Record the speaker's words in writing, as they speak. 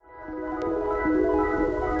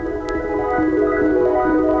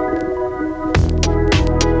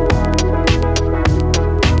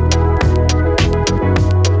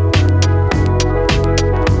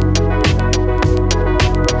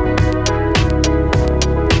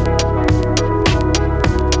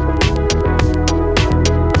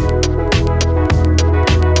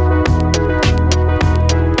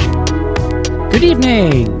Good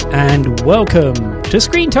evening, and welcome to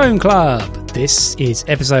Screen Tone Club. This is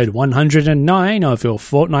episode 109 of your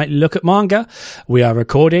fortnightly look at manga. We are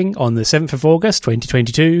recording on the 7th of August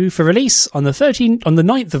 2022 for release on the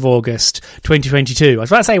 9th of August 2022. I was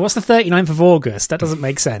about to say, what's the 39th of August? That doesn't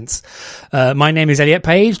make sense. My name is Elliot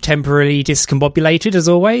Page, temporarily discombobulated as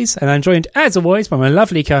always, and I'm joined as always by my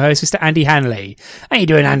lovely co-host, Mr. Andy Hanley. How you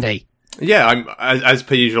doing, Andy? Yeah, I'm as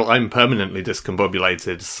per usual. I'm permanently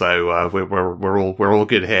discombobulated, so we're all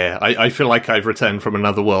good here. I feel like I've returned from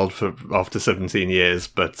another world after 17 years,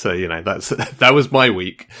 but that was my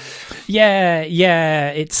week. Yeah,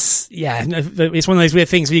 it's one of those weird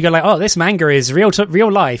things where you go like, oh, this manga is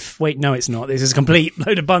real life. Wait, no, it's not. This is a complete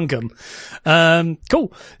load of bunkum.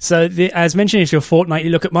 Cool. So as mentioned, it's your fortnightly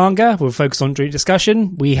look at manga. We'll focus on during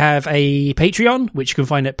discussion. We have a Patreon, which you can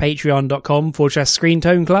find at patreon.com/Screen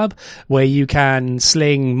Tone Club, where you can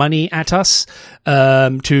sling money at us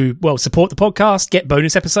to support the podcast, get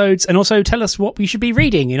bonus episodes, and also tell us what we should be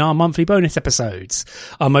reading in our monthly bonus episodes.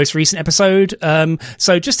 Our most recent episode,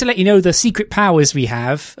 so just to let you know the secret powers we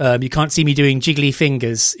have, you can't see me doing jiggly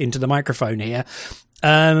fingers into the microphone here,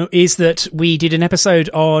 is that we did an episode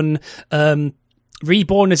on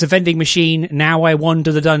Reborn as a Vending Machine, Now I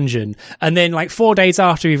Wander the Dungeon. And then, 4 days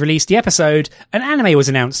after we released the episode, an anime was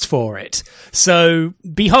announced for it. So,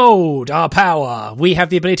 behold our power. We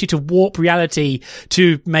have the ability to warp reality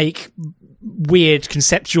to make weird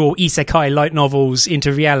conceptual isekai light novels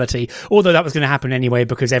into reality. Although that was going to happen anyway,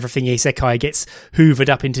 because everything isekai gets hoovered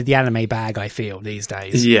up into the anime bag, I feel, these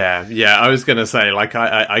days. Yeah. I was going to say,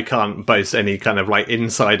 I can't boast any kind of,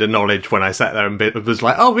 insider knowledge when I sat there and was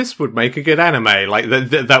like, oh, this would make a good anime.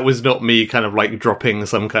 That was not me kind of, dropping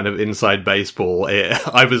some kind of inside baseball.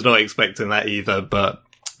 I was not expecting that either, but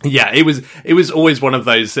yeah, it was always one of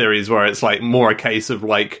those series where it's more a case of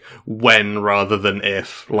when rather than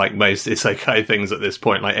if, most isekai things at this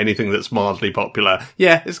point, anything that's mildly popular.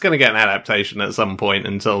 Yeah, it's going to get an adaptation at some point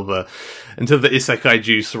until the isekai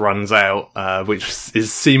juice runs out, which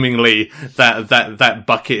is seemingly that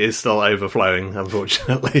bucket is still overflowing,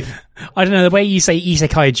 unfortunately. I don't know, the way you say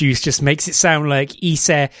isekai juice just makes it sound like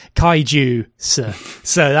isekai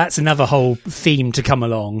so that's another whole theme to come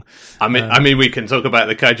along. I mean, we can talk about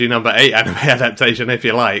the Kaiju number 8 anime adaptation if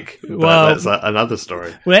you like, but that's another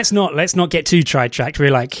story. Well, let's not get too sidetracked.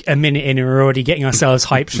 We're a minute in and we're already getting ourselves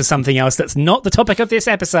hyped for something else that's not the topic of this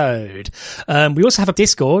episode. We also have a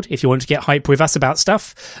Discord if you want to get hype with us about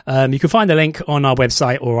stuff. You can find the link on our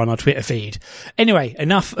website or on our Twitter feed. Anyway,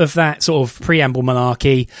 enough of that sort of preamble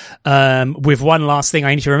malarkey. With one last thing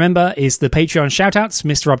I need to remember is the Patreon shoutouts,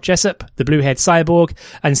 Mr. Rob Jessup, the Bluehead Cyborg,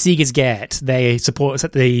 and Seeger's Gert. They support us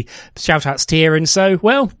at the shoutouts tier, and so,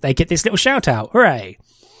 well, they get this little shout out. Hooray.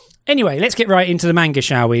 Anyway, let's get right into the manga,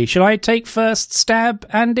 shall we? Shall I take first stab,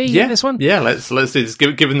 Andy, at this one? Yeah, let's do this.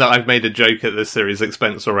 Given that I've made a joke at this series'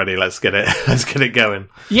 expense already, let's get it going.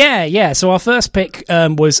 Yeah. So our first pick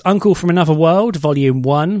was Uncle from Another World, Volume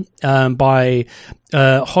 1, by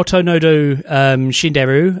Hotonodo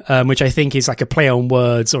Shinderu, which I think is a play on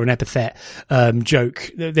words or an epithet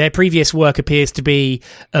joke. Their previous work appears to be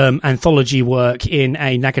anthology work in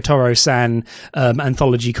a Nagatoro-san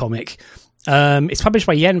anthology comic. It's published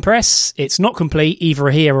by Yen Press. It's not complete either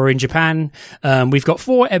here or in Japan. We've got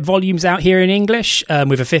 4 volumes out here in English,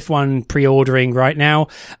 with a 5th one pre-ordering right now,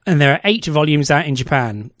 and there are 8 volumes out in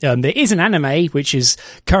Japan. There is an anime which is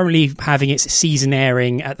currently having its season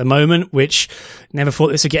airing at the moment, which never thought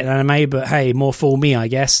this would get an anime, but hey, more fool me, I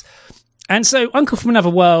guess. And so Uncle from Another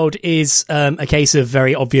World is a case of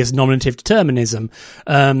very obvious nominative determinism.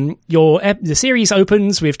 The series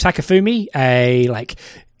opens with Takafumi, a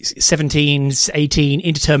 17, 18,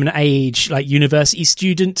 indeterminate age, university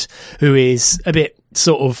student who is a bit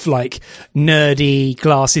sort of nerdy,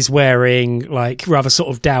 glasses wearing, rather sort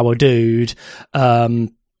of dour dude,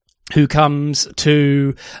 who comes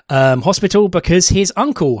to hospital because his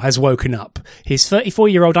uncle has woken up. His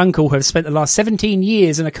 34-year-old uncle, who has spent the last 17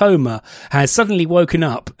 years in a coma, has suddenly woken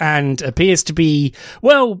up and appears to be,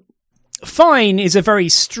 fine is a very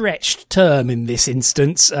stretched term in this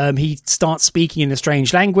instance. He starts speaking in a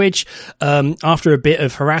strange language. After a bit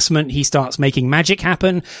of harassment, he starts making magic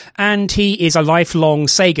happen, and he is a lifelong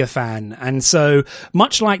Sega fan. And so,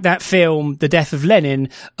 much like that film, The Death of Lenin,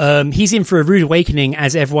 he's in for a rude awakening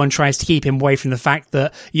as everyone tries to keep him away from the fact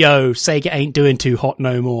that, Sega ain't doing too hot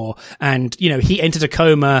no more. And, he entered a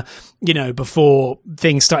coma before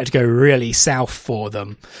things started to go really south for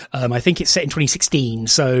them. I think it's set in 2016.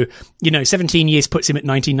 So, 17 years puts him at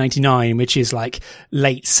 1999, which is like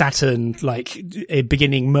late Saturn, like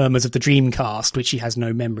beginning murmurs of the Dreamcast, which he has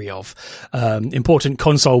no memory of. Important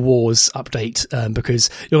console wars update, because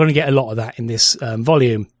you're going to get a lot of that in this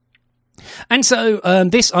volume. And so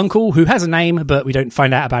this uncle, who has a name, but we don't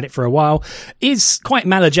find out about it for a while, is quite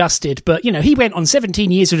maladjusted. But, he went on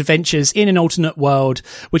 17 years of adventures in an alternate world,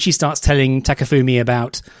 which he starts telling Takafumi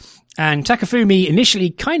about. And Takafumi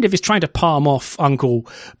initially kind of is trying to palm off Uncle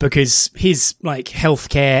because his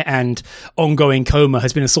healthcare and ongoing coma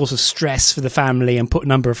has been a source of stress for the family and put a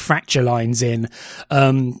number of fracture lines in.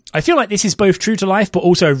 I feel like this is both true to life, but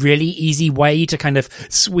also a really easy way to kind of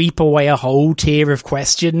sweep away a whole tier of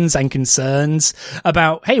questions and concerns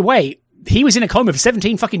about, hey, wait, he was in a coma for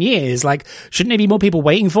 17 fucking years. Shouldn't there be more people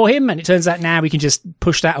waiting for him? And it turns out now we can just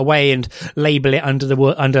push that away and label it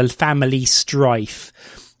under family strife.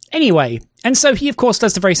 Anyway, and so he, of course,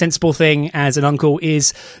 does the very sensible thing as an uncle,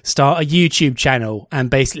 is start a YouTube channel and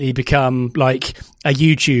basically become a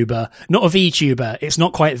YouTuber, not a VTuber. It's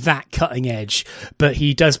not quite that cutting edge, but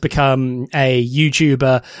he does become a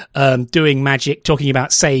YouTuber, doing magic, talking about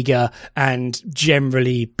Sega, and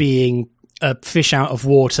generally being a fish out of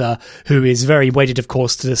water who is very wedded, of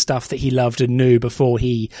course, to the stuff that he loved and knew before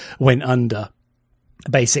he went under,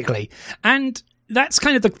 basically. And that's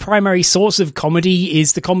kind of the primary source of comedy,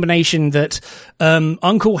 is the combination that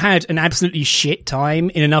Uncle had an absolutely shit time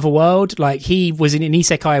in another world. He was in an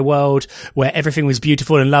isekai world where everything was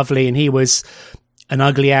beautiful and lovely, and he was an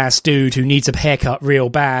ugly ass dude who needs a haircut real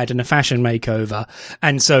bad and a fashion makeover.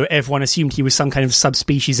 And so everyone assumed he was some kind of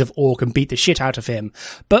subspecies of orc and beat the shit out of him.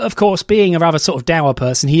 But of course, being a rather sort of dour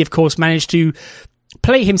person, he of course managed to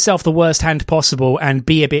play himself the worst hand possible and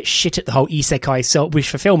be a bit shit at the whole isekai self-wish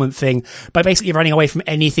fulfillment thing by basically running away from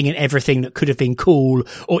anything and everything that could have been cool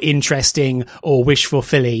or interesting or wish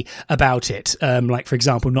fulfilling about it. For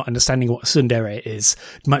example, not understanding what a tsundere is,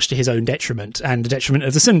 much to his own detriment and the detriment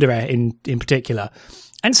of the tsundere in particular.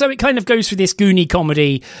 And so it kind of goes through this Goonie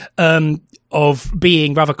comedy, of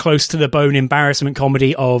being rather close to the bone embarrassment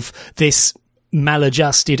comedy of this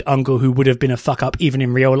maladjusted uncle who would have been a fuck up even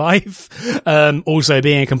in real life, also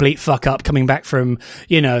being a complete fuck up coming back from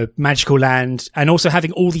magical land, and also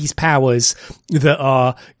having all these powers that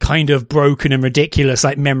are kind of broken and ridiculous,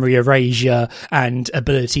 like memory erasure and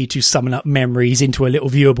ability to summon up memories into a little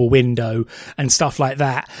viewable window and stuff like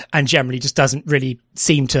that, and generally just doesn't really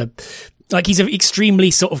seem to he's an extremely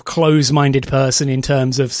sort of close-minded person in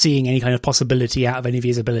terms of seeing any kind of possibility out of any of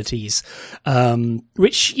his abilities,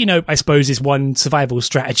 which, I suppose is one survival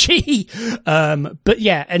strategy. But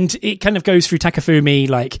yeah, and it kind of goes through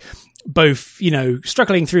Takafumi, both,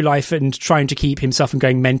 struggling through life and trying to keep himself from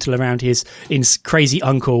going mental around his crazy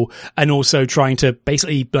uncle, and also trying to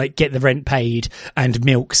basically get the rent paid and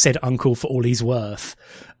milk said uncle for all he's worth.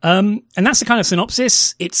 And that's the kind of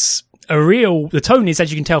synopsis. It's the tone is,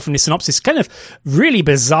 as you can tell from this synopsis, kind of really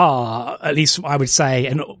bizarre, at least I would say,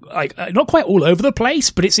 and not quite all over the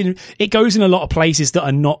place, but it goes in a lot of places that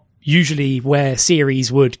are not usually where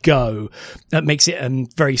series would go. That makes it a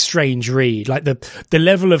very strange read. The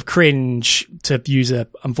level of cringe, to use a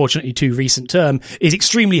unfortunately too recent term, is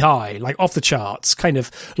extremely high, off the charts, kind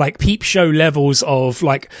of peep show levels of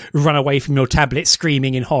run away from your tablet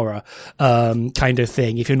screaming in horror, kind of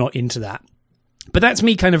thing, if you're not into that. But that's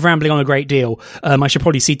me kind of rambling on a great deal. I should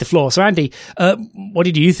probably cede the floor. So, Andy, what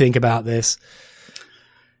did you think about this?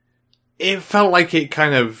 It felt like it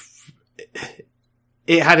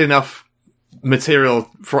had enough material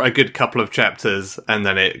for a good couple of chapters, and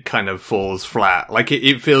then it kind of falls flat.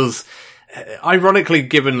 It feels, ironically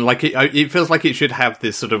given, it feels like it should have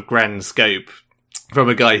this sort of grand scope from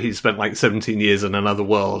a guy who spent 17 years in another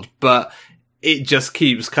world, but it just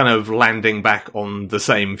keeps kind of landing back on the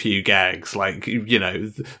same few gags.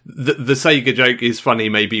 The Sega joke is funny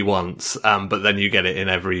maybe once, but then you get it in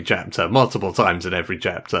every chapter, multiple times in every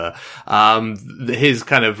chapter. His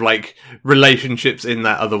kind of relationships in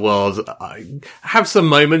that other world have some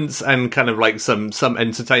moments and kind of some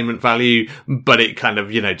entertainment value, but it kind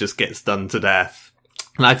of, just gets done to death.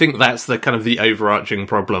 And I think that's the kind of the overarching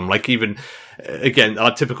problem. Even, again,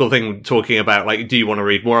 our typical thing talking about, do you want to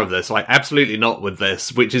read more of this? Absolutely not with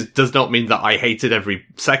this, which does not mean that I hated every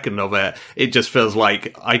second of it. It just feels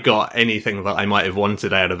like I got anything that I might have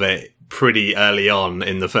wanted out of it pretty early on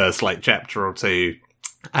in the first, chapter or two.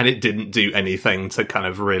 And it didn't do anything to kind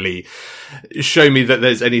of really show me that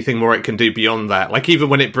there's anything more it can do beyond that. Even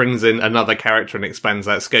when it brings in another character and expands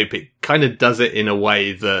that scope, it kind of does it in a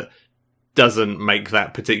way that doesn't make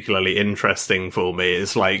that particularly interesting for me.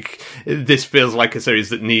 It's like, this feels like a series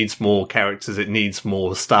that needs more characters, it needs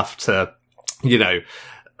more stuff to, you know,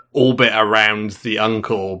 orbit around the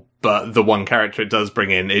uncle, but the one character it does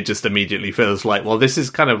bring in, it just immediately feels like, well, this is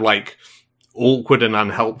kind of like awkward and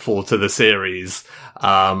unhelpful to the series.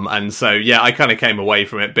 And so, yeah, I kind of came away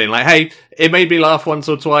from it being like, hey, it made me laugh once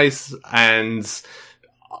or twice, and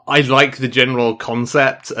I like the general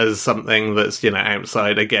concept as something that's, you know,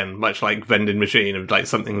 outside, again, much like Vending Machine, of like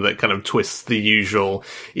something that kind of twists the usual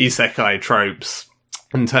isekai tropes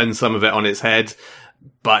and turns some of it on its head.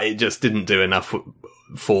 But it just didn't do enough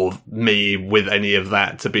for me with any of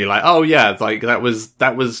that to be like, oh yeah, like that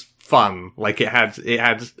was fun. Like it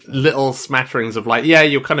had little smatterings of like, yeah,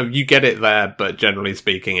 you get it there, but generally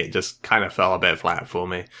speaking, it just kind of fell a bit flat for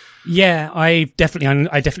me. Yeah, I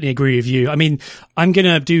definitely agree with you. I mean, I'm going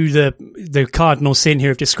to do the cardinal sin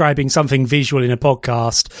here of describing something visual in a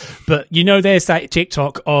podcast, but you know, there's that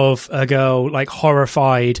TikTok of a girl like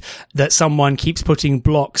horrified that someone keeps putting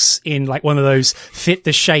blocks in like one of those fit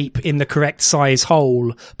the shape in the correct size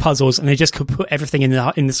hole puzzles, and they just could put everything in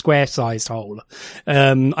the square sized hole.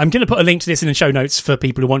 I'm going to put a link to this in the show notes for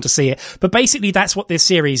people who want to see it. But basically that's what this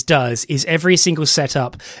series does, is every single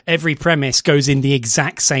setup, every premise goes in the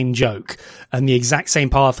exact same joke and the exact same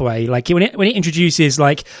pathway. Like when it introduces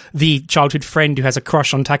like the childhood friend who has a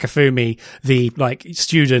crush on Takafumi, the like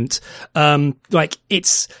student, like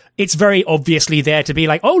it's very obviously there to be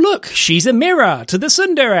like, oh look, she's a mirror to the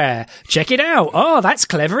tsundere. Check it out. Oh, that's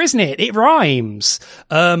clever, isn't it? It rhymes.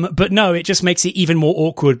 But no, it just makes it even more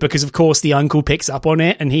awkward because of course the uncle picks up on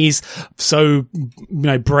it and he's so, you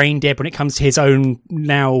know, brain dead when it comes to his own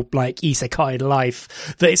now like isekai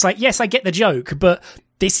life that it's like, yes, I get the joke, but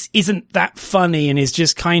this isn't that funny and is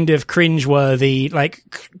just kind of cringeworthy, like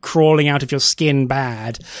crawling out of your skin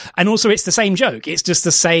bad. And also it's the same joke. It's just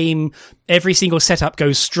the same. Every single setup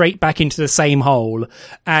goes straight back into the same hole.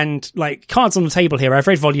 And like, cards on the table here, I've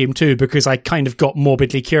read volume 2 because I kind of got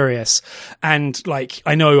morbidly curious. And like,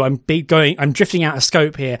 I know I'm drifting out of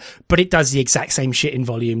scope here, but it does the exact same shit in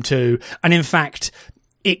volume 2. And in fact,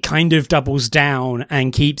 it kind of doubles down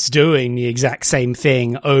and keeps doing the exact same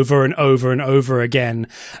thing over and over and over again,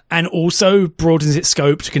 and also broadens its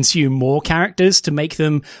scope to consume more characters to make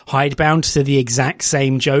them hidebound to the exact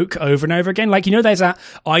same joke over and over again. Like, you know, there's that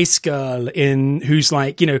ice girl who's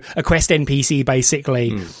like, you know, a quest NPC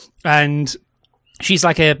basically, and she's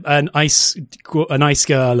like an ice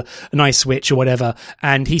girl, an ice witch or whatever,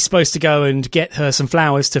 and he's supposed to go and get her some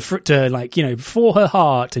flowers to like, you know, for her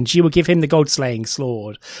heart, and she will give him the gold slaying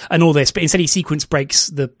sword and all this. But instead he sequence breaks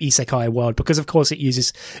the isekai world because of course it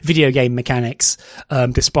uses video game mechanics,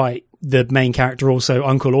 despite the main character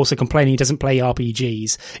Uncle also complaining he doesn't play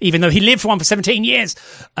RPGs, even though he lived one for 17 years.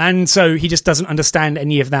 And so he just doesn't understand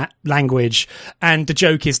any of that language. And the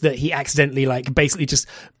joke is that he accidentally, like, basically just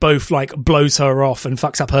both, like, blows her off and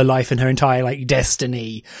fucks up her life and her entire, like,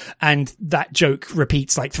 destiny. And that joke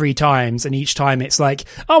repeats, like, 3 times. And each time it's like,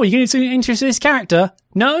 oh, you're going to introduce this character?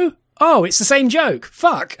 No? Oh, it's the same joke.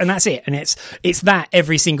 Fuck. And that's it. And it's that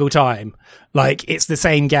every single time. Like, it's the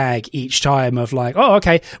same gag each time of like, oh,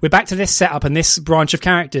 okay, we're back to this setup and this branch of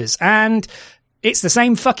characters. And it's the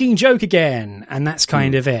same fucking joke again. And that's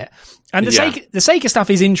kind of it. And the Sega stuff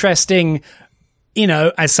is interesting, you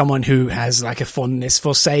know, as someone who has like a fondness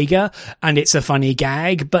for Sega, and it's a funny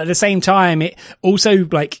gag, but at the same time, it also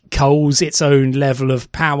like culls its own level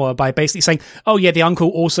of power by basically saying, oh yeah, the uncle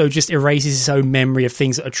also just erases his own memory of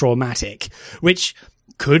things that are traumatic, which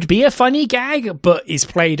could be a funny gag, but is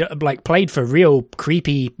played for real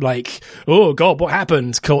creepy, like, oh god, what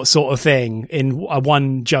happened sort of thing in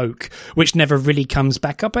one joke, which never really comes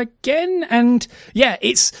back up again. And yeah,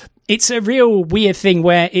 it's a real weird thing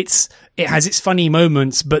where it has its funny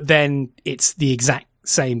moments, but then it's the exact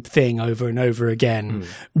same thing over and over again.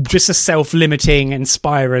 Just a self-limiting and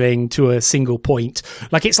spiraling to a single point.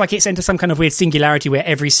 Like it's into some kind of weird singularity where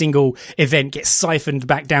every single event gets siphoned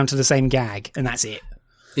back down to the same gag, and that's it.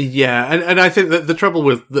 Yeah, and I think that the trouble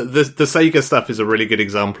with the Sega stuff is a really good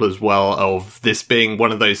example as well of this being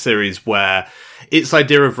one of those series where its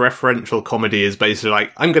idea of referential comedy is basically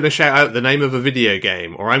like, I'm going to shout out the name of a video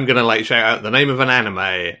game, or I'm going to like shout out the name of an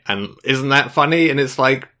anime, and isn't that funny? And it's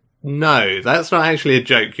like, no, that's not actually a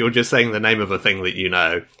joke. You're just saying the name of a thing that you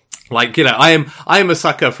know. Like, you know, I am a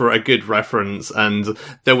sucker for a good reference, and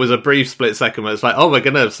there was a brief split second where it's like, oh, we're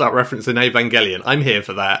gonna start referencing Evangelion. I'm here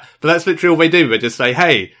for that. But that's literally all they do. They just say,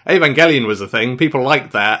 hey, Evangelion was a thing. People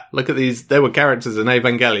liked that. Look at these. There were characters in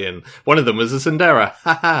Evangelion. One of them was a Tsundere.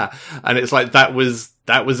 Haha. And it's like, that was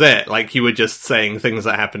it. Like, you were just saying things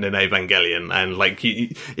that happened in Evangelion, and like,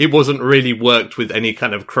 it wasn't really worked with any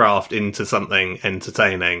kind of craft into something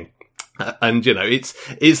entertaining. And, you know, it's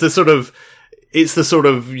the sort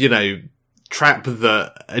of, you know, trap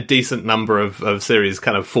that a decent number of series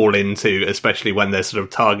kind of fall into, especially when they're sort of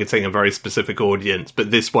targeting a very specific audience.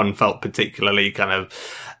 But this one felt particularly kind of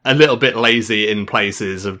a little bit lazy in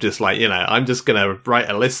places, of just like, you know, I'm just going to write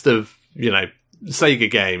a list of, you know, Sega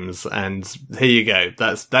games, and here you go.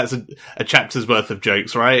 That's a chapter's worth of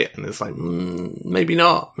jokes, right? And it's like, maybe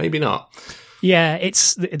not. Yeah,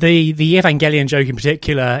 it's the Evangelion joke in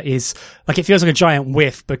particular is like, it feels like a giant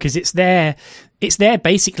whiff, because it's there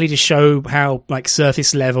basically to show how like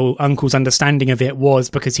surface level Uncle's understanding of it was,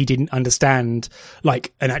 because he didn't understand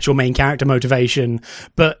like an actual main character motivation,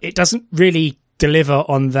 but it doesn't really deliver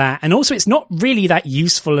on that. And also, it's not really that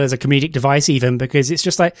useful as a comedic device even, because it's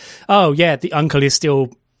just like, oh yeah, the Uncle is still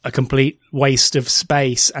a complete waste of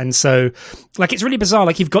space. And so like, it's really bizarre.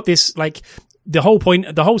 Like, you've got this like, the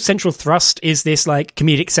whole central thrust is this like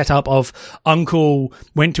comedic setup of Uncle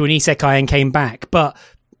went to an isekai and came back, but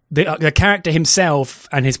the character himself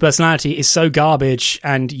and his personality is so garbage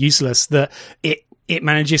and useless that it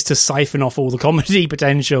manages to siphon off all the comedy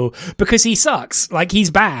potential, because he sucks. Like,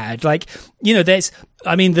 he's bad. Like, you know,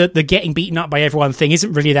 the getting beaten up by everyone thing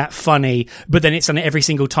isn't really that funny, but then it's done it every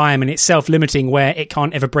single time, and it's self-limiting where it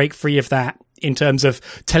can't ever break free of that in terms of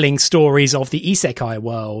telling stories of the isekai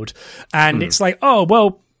world. And it's like, oh,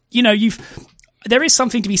 well, you know, there is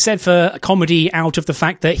something to be said for a comedy out of the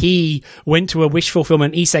fact that he went to a wish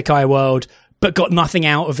fulfillment isekai world, but got nothing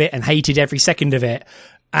out of it and hated every second of it.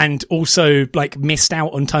 And also, like, missed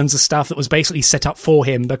out on tons of stuff that was basically set up for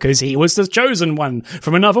him because he was the chosen one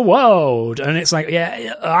from another world. And it's like,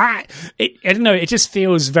 I don't know, it just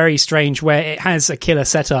feels very strange where it has a killer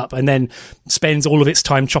setup and then spends all of its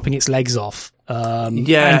time chopping its legs off.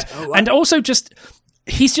 And also just,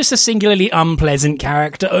 he's just a singularly unpleasant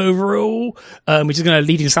character overall, which is going to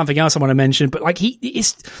lead into something else I want to mention. But, like,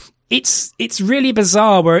 it's really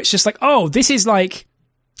bizarre where it's just like, oh, this is like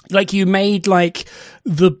you made like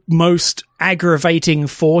the most aggravating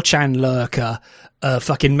 4chan lurker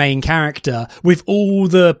fucking main character with all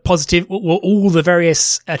the all the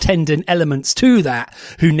various attendant elements to that,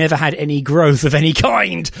 who never had any growth of any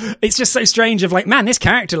kind. It's just so strange of like, man, this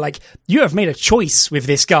character, like, you have made a choice with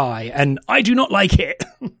this guy and I do not like it.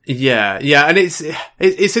 Yeah. And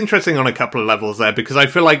it's interesting on a couple of levels there, because I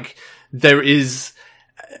feel like there is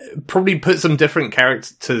probably put some different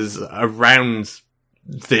characters around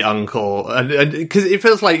the Uncle, and because it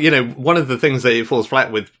feels like, you know, one of the things that it falls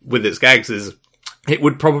flat with its gags is it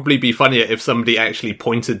would probably be funnier if somebody actually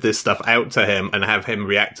pointed this stuff out to him and have him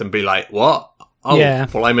react and be like, what? Oh, yeah.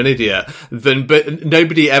 Well, I'm an idiot. But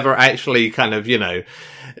nobody ever actually kind of, you know,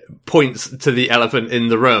 points to the elephant in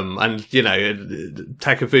the room, and, you know,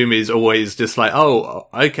 Takefumi's always just like, oh,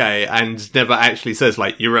 okay, and never actually says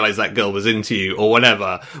like, you realize that girl was into you or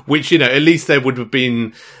whatever, which, you know, at least there would have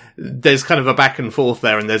been, there's kind of a back and forth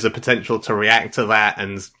there, and there's a potential to react to that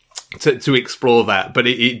and to explore that, but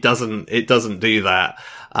it doesn't do that.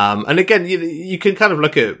 And again, you can kind of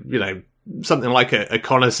look at, you know, something like a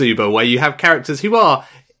Konosuba, where you have characters who are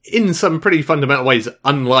in some pretty fundamental ways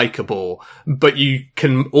unlikable, but you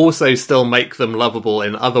can also still make them lovable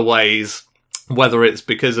in other ways, whether it's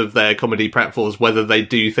because of their comedy platforms, whether they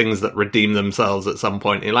do things that redeem themselves at some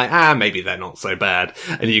point. You're like, maybe they're not so bad.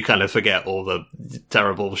 And you kind of forget all the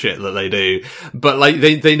terrible shit that they do. But like,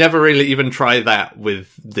 they never really even try that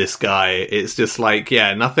with this guy. It's just like,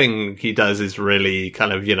 yeah, nothing he does is really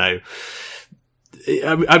kind of, you know,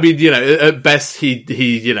 I mean, you know, at best he,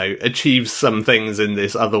 you know, achieves some things in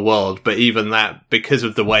this other world, but even that, because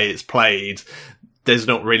of the way it's played, there's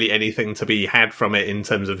not really anything to be had from it in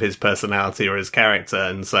terms of his personality or his character.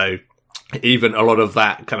 And so even a lot of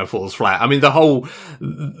that kind of falls flat. I mean, the whole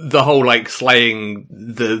like slaying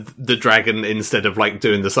the dragon instead of like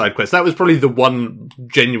doing the side quest, that was probably the one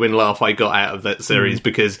genuine laugh I got out of that series,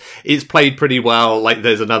 because it's played pretty well. Like,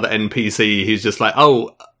 there's another NPC who's just like,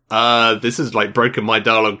 oh, this is like broken my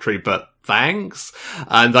dialogue tree, but thanks.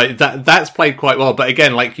 And like that's played quite well. But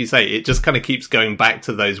again, like you say, it just kind of keeps going back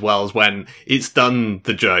to those wells when it's done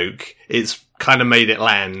the joke. It's kind of made it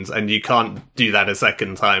land, and you can't do that a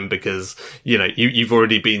second time because, you know, you've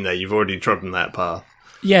already been there. You've already trodden that path.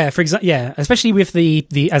 Yeah, for example, yeah, especially with the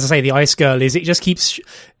as I say, the Ice Girl is it just keeps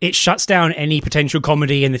it shuts down any potential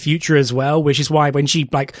comedy in the future as well, which is why when she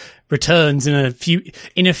like returns in a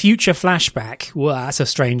future flashback, well, that's a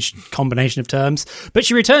strange combination of terms, but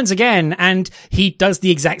she returns again and he does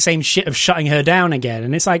the exact same shit of shutting her down again,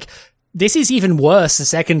 and it's like this is even worse the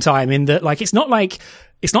second time in that like it's not like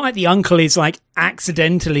the uncle is like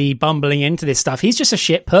accidentally bumbling into this stuff. He's just a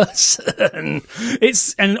shit person.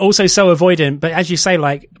 And also so avoidant. But as you say,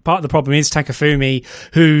 like part of the problem is Takafumi,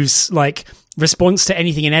 whose like response to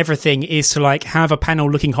anything and everything is to like have a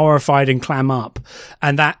panel looking horrified and clam up.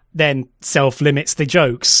 And that then self-limits the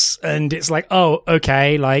jokes. And it's like, oh,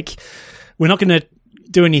 okay, like we're not going to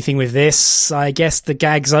do anything with this. I guess the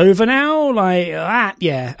gag's over now. Like,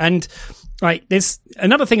 yeah. And like, there's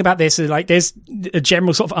another thing about this is like, there's a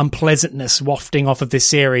general sort of unpleasantness wafting off of this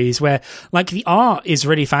series where like the art is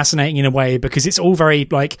really fascinating in a way because it's all very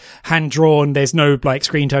like hand drawn. There's no like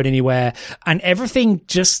screen tone anywhere and everything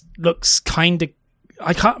just looks kind of,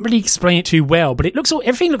 I can't really explain it too well, but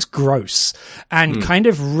everything looks gross and kind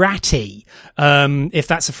of ratty. If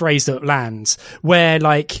that's a phrase that lands where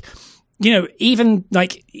like, you know, even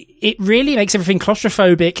like it really makes everything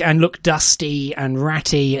claustrophobic and look dusty and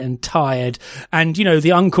ratty and tired. And, you know,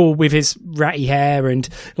 the uncle with his ratty hair and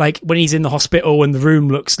like when he's in the hospital and the room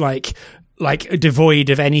looks like devoid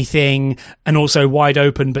of anything and also wide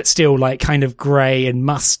open, but still like kind of grey and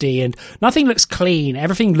musty and nothing looks clean.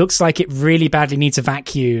 Everything looks like it really badly needs a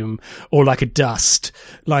vacuum or like a dust.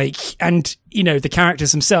 Like, and, you know, the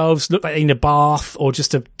characters themselves look like they need a bath or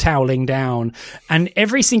just a toweling down. And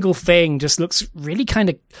every single thing just looks really kind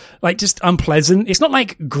of like just unpleasant. It's not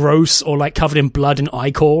like gross or like covered in blood and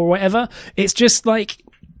ichor or whatever. It's just like,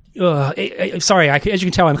 sorry, as you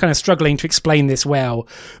can tell, I'm kind of struggling to explain this well,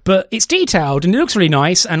 but it's detailed and it looks really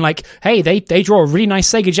nice. And like, hey, they draw a really nice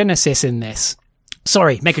Sega Genesis in this.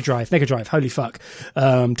 Sorry, Mega Drive. Holy fuck,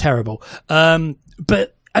 terrible.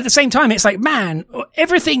 But at the same time, it's like, man,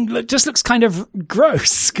 everything just looks kind of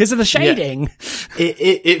gross because of the shading. Yeah.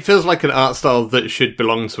 It feels like an art style that should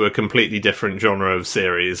belong to a completely different genre of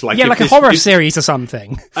series. Like, yeah, like a horror series or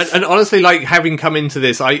something. And honestly, like, having come into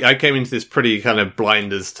this, I came into this pretty kind of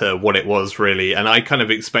blind as to what it was, really. And I kind of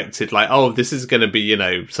expected, like, oh, this is going to be, you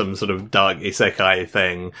know, some sort of dark isekai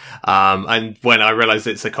thing. And when I realized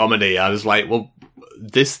it's a comedy, I was like, well,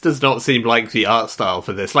 this does not seem like the art style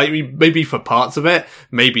for this. Like, maybe for parts of it,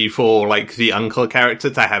 maybe for, like, the uncle character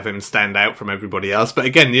to have him stand out from everybody else. But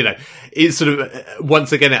again, you know, it's sort of,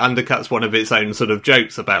 once again, it undercuts one of its own sort of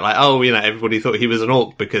jokes about, like, oh, you know, everybody thought he was an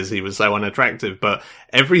orc because he was so unattractive. But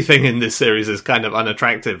everything in this series is kind of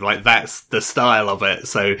unattractive. Like, that's the style of it.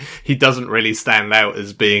 So he doesn't really stand out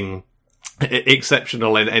as being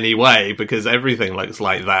exceptional in any way because everything looks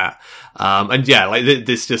like that. And yeah, like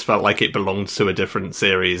this just felt like it belonged to a different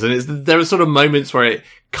series. And there are sort of moments where it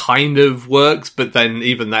kind of works, but then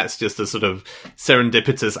even that's just a sort of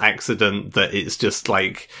serendipitous accident that it's just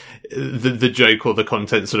like the joke or the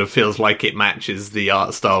content sort of feels like it matches the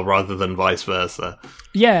art style rather than vice versa.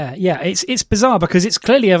 Yeah. It's bizarre because it's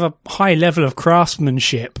clearly of a high level of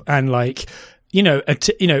craftsmanship and like, you know,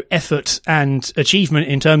 effort and achievement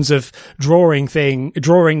in terms of drawing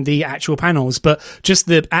the actual panels, but just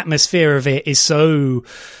the atmosphere of it is so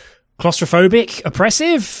claustrophobic,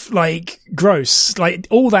 oppressive, like gross, like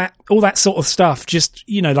all that sort of stuff. Just,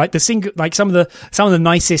 you know, like some of the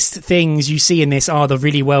nicest things you see in this are the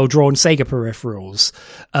really well drawn Sega peripherals,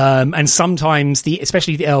 and sometimes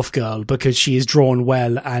especially the elf girl, because she is drawn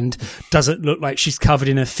well and doesn't look like she's covered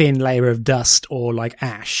in a thin layer of dust or like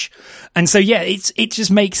ash. And so yeah, it just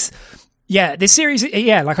makes. Yeah, this series,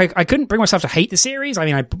 yeah, like I couldn't bring myself to hate the series. I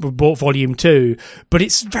mean, I bought volume 2, but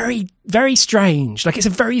it's very, very strange. Like, it's a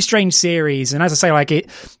very strange series. And as I say, like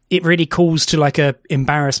it really calls to like a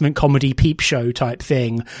embarrassment comedy peep show type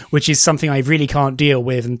thing, which is something I really can't deal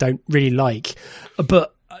with and don't really like.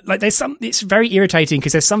 But like it's very irritating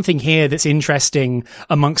because there's something here that's interesting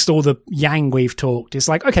amongst all the yang we've talked. It's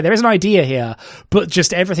like, okay, there is an idea here, but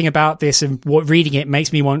just everything about this and reading it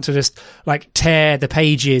makes me want to just like tear the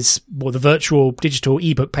pages or the virtual digital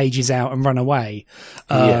ebook pages out and run away.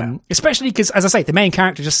 Especially because, as I say, the main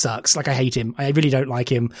character just sucks. Like, I hate him. I really don't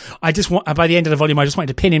like him. By the end of the volume, I just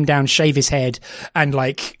wanted to pin him down, shave his head, and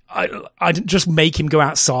like, I'd just make him go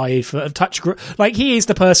outside for like he is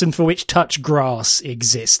the person for which touch grass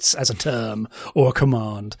exists as a term or a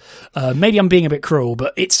command. Maybe I'm being a bit cruel,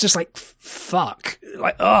 but it's just like fuck,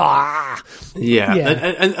 like yeah.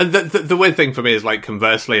 And the weird thing for me is like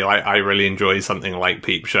conversely, I really enjoy something like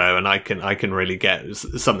Peep Show, and I can really get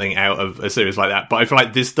something out of a series like that. But I feel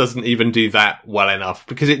like this doesn't even do that well enough,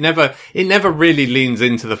 because it never really leans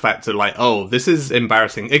into the fact of like, oh, this is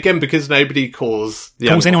embarrassing again, because nobody calls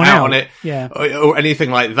anyone out on it, or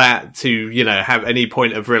anything like that, to, you know, have any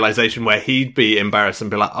point of realization where he'd be embarrassed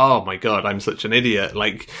and be like, oh my god, I'm such an idiot.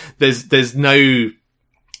 Like there's no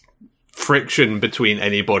friction between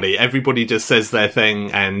anybody. Everybody just says their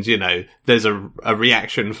thing, and, you know, there's a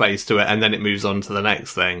reaction phase to it, and then it moves on to the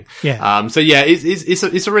next thing. So yeah,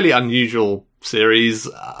 it's a really unusual series.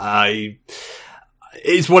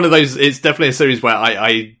 It's one of those, it's definitely a series where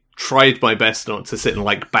I tried my best not to sit and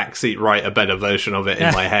like backseat write a better version of it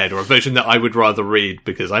in my head, or a version that I would rather read,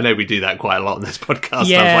 because I know we do that quite a lot in this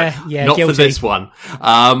podcast. I was like, not guilty. For this one.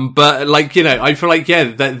 But like, you know, I feel like,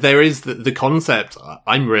 there is the concept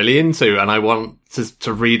I'm really into, and I want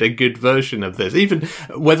to read a good version of this, even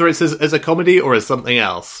whether it's as a comedy or as something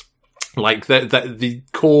else. Like the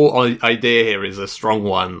core idea here is a strong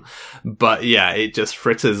one, but yeah, it just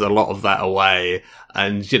fritters a lot of that away.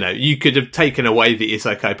 And, you know, you could have taken away the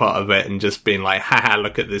isekai part of it and just been like, haha,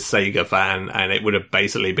 look at this Sega fan, and it would have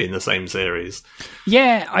basically been the same series.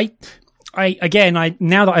 Yeah, I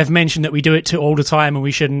now that I've mentioned that we do it all the time, and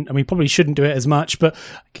we probably shouldn't do it as much, but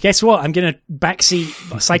guess what? I'm going to backseat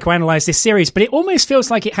psychoanalyze this series, but it almost feels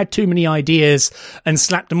like it had too many ideas and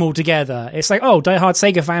slapped them all together. It's like, oh, Die Hard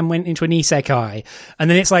Sega fan went into an isekai, and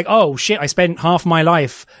then it's like, oh shit, I spent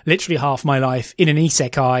literally half my life in an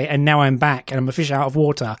isekai, and now I'm back and I'm a fish out of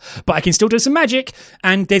water, but I can still do some magic.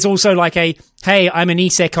 And there's also like hey, I'm an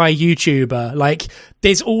isekai YouTuber. Like,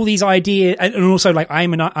 there's all these ideas, and also like I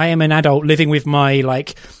am an adult living with my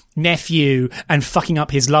like nephew and fucking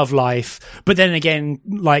up his love life, but then again,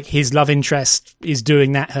 like, his love interest is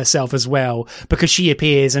doing that herself as well, because she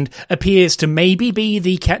appears to maybe be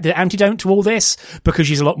the antidote to all this, because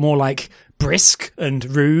she's a lot more like brisk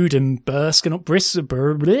and rude and brusque, and not brisk, I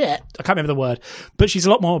can't remember the word, but she's a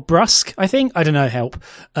lot more brusque, I think. I don't know, help.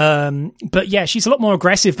 But yeah, she's a lot more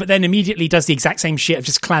aggressive, but then immediately does the exact same shit of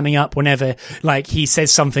just clamming up whenever, like, he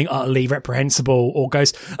says something utterly reprehensible, or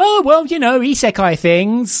goes, oh, well, you know, isekai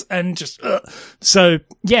things, and just, so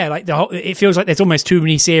yeah, like, it feels like there's almost too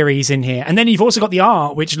many series in here. And then you've also got the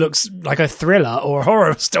art, which looks like a thriller or a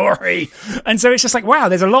horror story. And so it's just like, wow,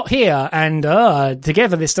 there's a lot here, and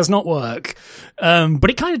together this does not work. But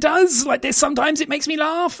it kind of does. Like, sometimes it makes me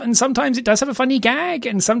laugh, and sometimes it does have a funny gag,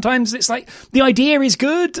 and sometimes it's like the idea is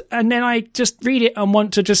good, and then I just read it and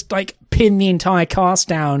want to just like pin the entire cast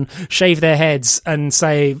down, shave their heads, and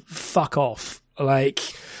say fuck off. Like,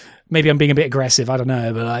 maybe I'm being a bit aggressive, I don't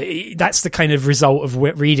know, but that's the kind of result of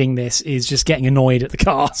reading this, is just getting annoyed at the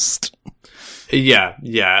cast. Yeah,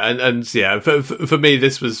 and yeah, for me,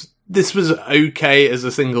 this was okay as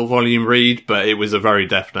a single volume read, but it was a very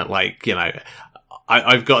definite, like, you know,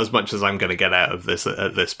 I've got as much as I'm going to get out of this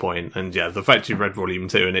at this point. And yeah, the fact you read volume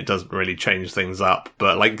 2 and it doesn't really change things up,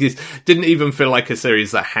 but like, this didn't even feel like a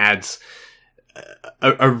series that had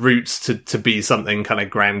a roots to be something kind of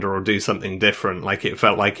grander or do something different. Like, it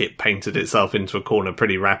felt like it painted itself into a corner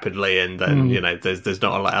pretty rapidly, and then you know, there's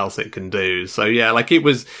not a lot else it can do. So yeah, like, it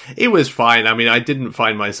was fine. I mean, I didn't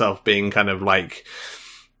find myself being kind of like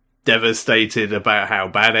devastated about how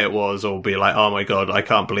bad it was, or be like, oh my god, I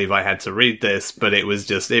can't believe I had to read this. But it was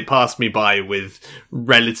just, it passed me by with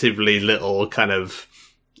relatively little kind of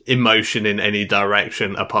emotion in any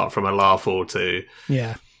direction, apart from a laugh or two.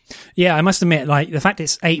 Yeah, I must admit, like, the fact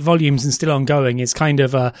it's 8 volumes and still ongoing is kind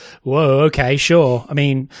of whoa, okay, sure. I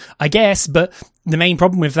mean, I guess, but the main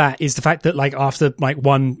problem with that is the fact that, like, after like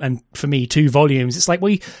 1 and for me 2 volumes, it's like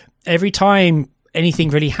every time anything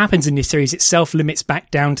really happens in this series, it self-limits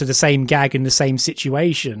back down to the same gag and the same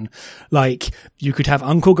situation. Like, you could have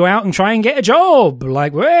Uncle go out and try and get a job,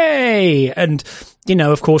 like, way, and, you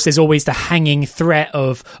know, of course, there's always the hanging threat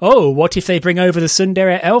of, oh, what if they bring over the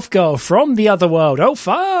tsundere elf girl from the other world? Oh,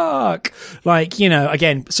 fuck! Like, you know,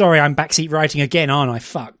 again, sorry, I'm backseat writing again, aren't I?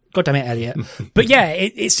 Fuck. God damn it, Elliot. But yeah,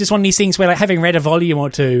 it's just one of these things where, like, having read a volume or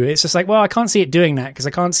two, it's just like, well, I can't see it doing that, because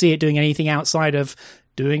I can't see it doing anything outside of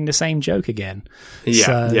doing the same joke again.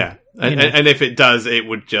 Yeah. And if it does, it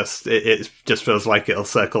would just, it just feels like it'll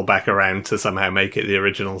circle back around to somehow make it the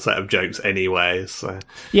original set of jokes anyway. So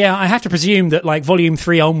yeah, I have to presume that, like, volume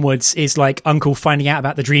 3 onwards is like Uncle finding out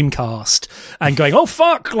about the Dreamcast and going, oh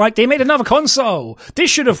fuck, like, they made another console,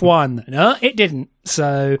 this should have won. No, it didn't.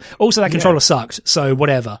 So also that controller sucked. So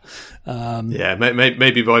whatever.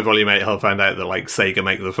 Maybe by Volume 8 I'll find out that like Sega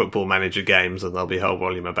make the Football Manager games, and there'll be a whole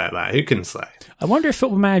volume about that. Who can say? I wonder if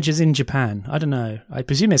Football Manager's in Japan. I don't know. I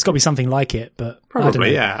presume it's got to be something like it, but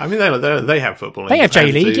probably, yeah. I mean, they have football. They have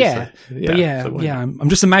J-League, too, yeah. So, but I'm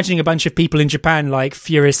just imagining a bunch of people in Japan like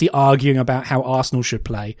furiously arguing about how Arsenal should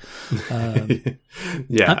play.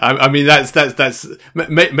 I mean that's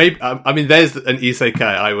maybe. I mean, there's an isekai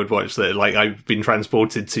I would watch that. Like, I've been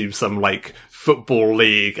transported to some like football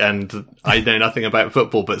league, and I know nothing about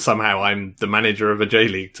football, but somehow I'm the manager of a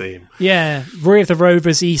J-League team. Yeah, Roy of the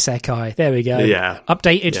Rovers Isekai. There we go. Yeah,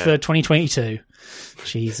 updated for 2022.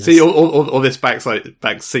 Jesus. See, all this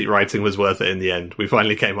backseat writing was worth it in the end. We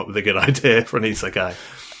finally came up with a good idea for an isekai.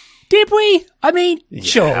 Did we? I mean,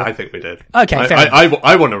 sure. I think we did. Okay,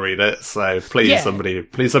 I want to read it, so please, somebody.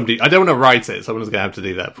 I don't want to write it. Someone's going to have to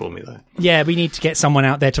do that for me, though. Yeah, we need to get someone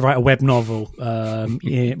out there to write a web novel. Roy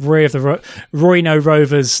no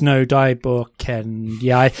Rovers no Daiboken.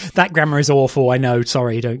 Yeah, that grammar is awful. I know.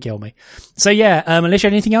 Sorry, don't kill me. So yeah, Alicia,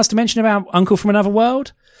 anything else to mention about Uncle from Another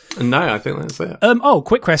World? No, I think that's it.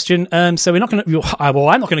 Quick question. So we're not going to. Well,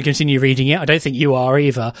 I'm not going to continue reading it. I don't think you are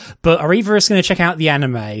either. But are either of us going to check out the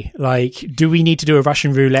anime? Like, do we need to do a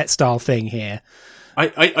Russian roulette style thing here?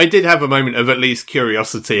 I did have a moment of at least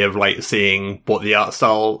curiosity of like seeing what the art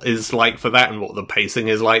style is like for that and what the pacing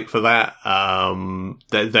is like for that.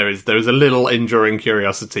 There is a little enduring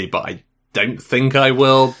curiosity, but I don't think I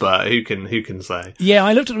will, but who can say? Yeah,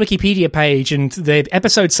 I looked at the Wikipedia page, and the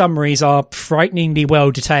episode summaries are frighteningly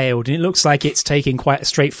well detailed, and it looks like it's taking quite a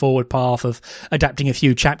straightforward path of adapting a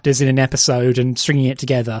few chapters in an episode and stringing it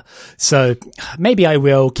together. So maybe I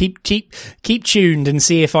will keep tuned and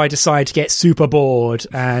see if I decide to get super bored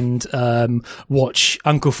and watch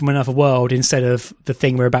Uncle from Another World instead of the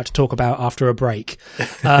thing we're about to talk about after a break.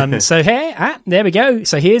 So there we go.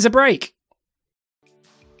 So here's a break.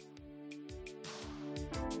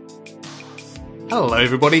 Hello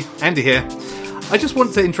everybody, Andy here. I just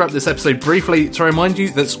want to interrupt this episode briefly to remind you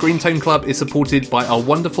that Screen Tone Club is supported by our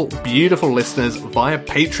wonderful, beautiful listeners via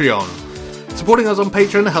Patreon. Supporting us on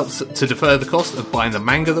Patreon helps to defer the cost of buying the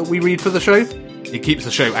manga that we read for the show. It keeps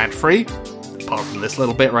the show ad-free, apart from this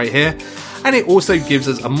little bit right here, and it also gives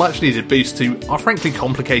us a much-needed boost to our frankly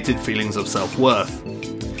complicated feelings of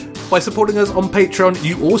self-worth. By supporting us on Patreon,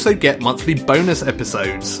 you also get monthly bonus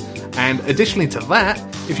episodes. And additionally to that,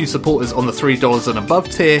 if you support us on the $3 and above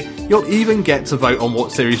tier, you'll even get to vote on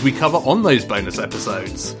what series we cover on those bonus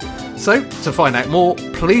episodes. So, to find out more,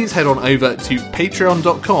 please head on over to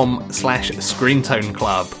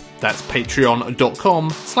patreon.com/ScreenToneClub. That's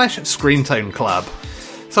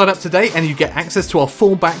patreon.com/ScreenToneClub. Sign up today and you get access to our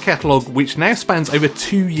full back catalogue, which now spans over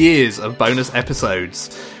 2 years of bonus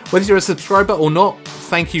episodes. Whether you're a subscriber or not,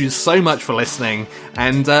 thank you so much for listening,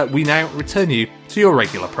 and we now return you to your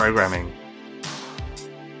regular programming.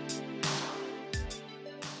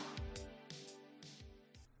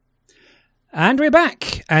 And we're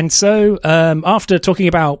back. And so, after talking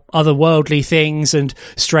about otherworldly things and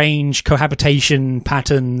strange cohabitation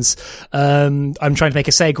patterns, I'm trying to make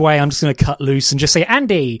a segue. I'm just going to cut loose and just say,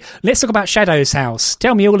 Andy, let's talk about Shadow's House.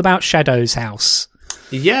 Tell me all about Shadow's House.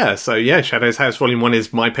 Yeah, Shadow's House Volume 1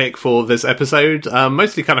 is my pick for this episode,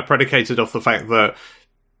 mostly kind of predicated off the fact that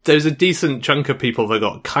there's a decent chunk of people that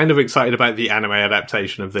got kind of excited about the anime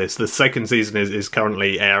adaptation of this. The second season is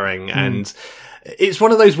currently airing, and it's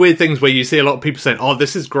one of those weird things where you see a lot of people saying, oh,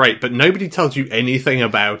 this is great, but nobody tells you anything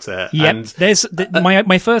about it. Yep. And there's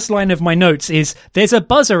my first line of my notes is, there's a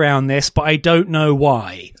buzz around this, but I don't know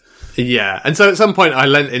why. Yeah, and so at some point I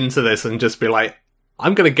lent into this and just be like,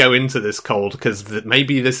 I'm going to go into this cold because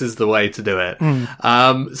maybe this is the way to do it.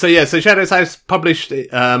 So Shadow's House, published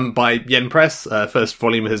by Yen Press. First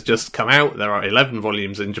volume has just come out. There are 11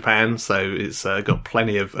 volumes in Japan, so it's got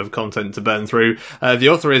plenty of content to burn through. The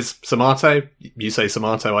author is Samato. You say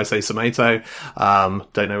Samato, I say Samato.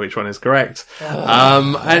 Don't know which one is correct.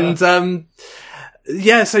 So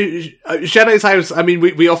Shadow's House, I mean,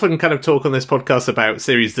 we often kind of talk on this podcast about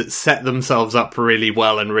series that set themselves up really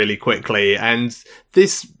well and really quickly, and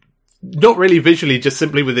this, not really visually, just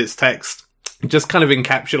simply with its text, just kind of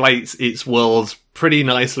encapsulates its world pretty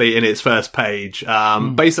nicely in its first page.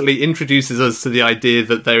 Basically introduces us to the idea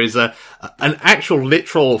that there is an actual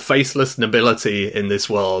literal faceless nobility in this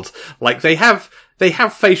world. Like, they have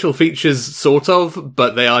facial features, sort of,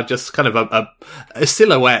 but they are just kind of a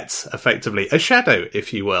silhouette, effectively. A shadow,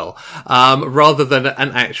 if you will. Rather than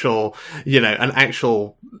an actual,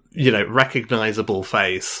 recognizable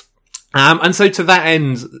face. And so to that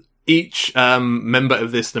end, each member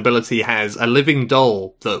of this nobility has a living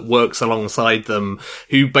doll that works alongside them,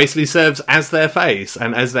 who basically serves as their face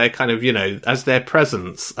and as their kind of, as their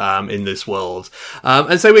presence in this world.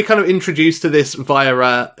 And so we're kind of introduced to this via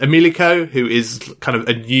Emilico, who is kind of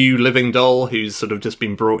a new living doll who's sort of just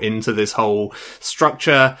been brought into this whole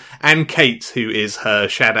structure, and Kate, who is her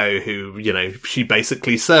shadow, who, she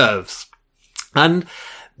basically serves. And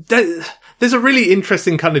there's a really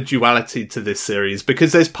interesting kind of duality to this series,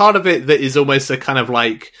 because there's part of it that is almost a kind of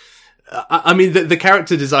like, I mean, the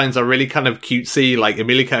character designs are really kind of cutesy. Like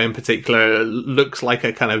Emilico in particular looks like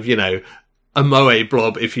a kind of, a moe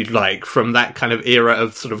blob, if you'd like, from that kind of era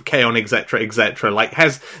of sort of K-On!, etc., like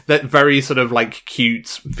has that very sort of like cute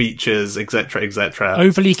features, etc.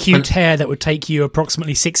 Overly cute hair that would take you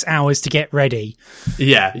approximately 6 hours to get ready.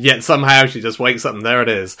 Yeah, yet somehow she just wakes up and there it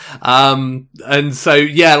is. And so,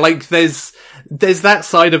 yeah, like there's that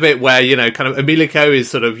side of it where, kind of Emilico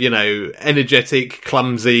is sort of, energetic,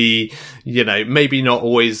 clumsy, maybe not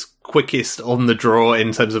always quickest on the draw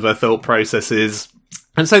in terms of her thought processes.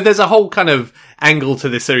 And so there's a whole kind of angle to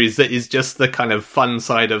this series that is just the kind of fun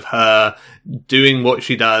side of her doing what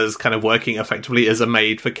she does, kind of working effectively as a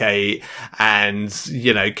maid for Kate. And,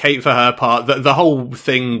 Kate for her part, the whole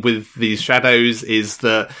thing with these shadows is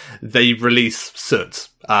that they release soot.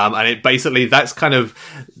 And it basically, that kind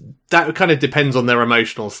of depends on their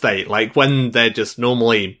emotional state. Like when they're just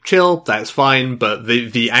normally chill, that's fine. But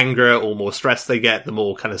the anger or more stress they get, the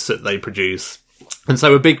more kind of soot they produce. And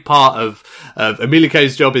so a big part of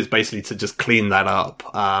Emilico's job is basically to just clean that up.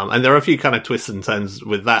 And there are a few kind of twists and turns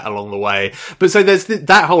with that along the way. But so there's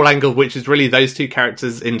that whole angle, which is really those two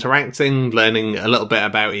characters interacting, learning a little bit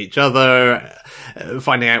about each other,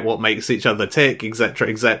 finding out what makes each other tick,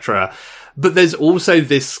 etc. But there's also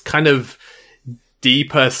this kind of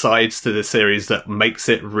deeper sides to the series that makes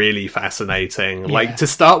it really fascinating. Yeah. Like to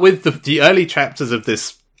start with, the early chapters of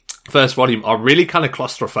this first volume are really kind of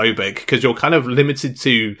claustrophobic, because you're kind of limited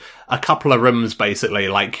to a couple of rooms, basically.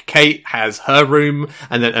 Like Kate has her room,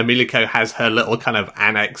 and then Emilico has her little kind of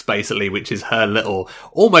annex, basically, which is her little,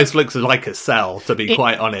 almost looks like a cell, to be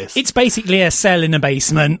quite honest. It's basically a cell in a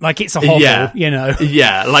basement, like it's a hovel,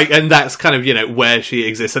 Yeah, like, and that's kind of, where she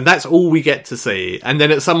exists, and that's all we get to see. And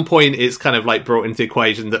then at some point, it's kind of like brought into the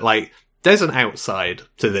equation that, like, there's an outside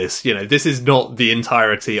to this, this is not the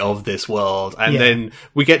entirety of this world. And then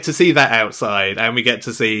we get to see that outside, and we get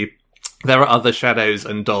to see there are other shadows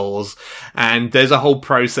and dolls, and there's a whole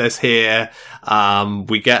process here.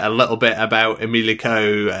 We get a little bit about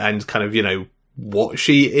Emilico and kind of, what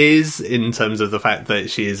she is in terms of the fact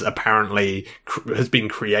that she is apparently has been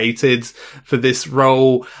created for this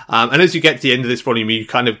role. And as you get to the end of this volume, you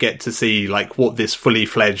kind of get to see like what this fully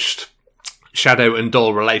fledged shadow and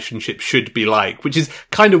doll relationship should be like, which is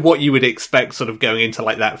kind of what you would expect sort of going into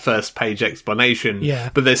like that first page explanation. Yeah.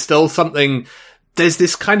 But there's still there's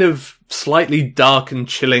this kind of slightly dark and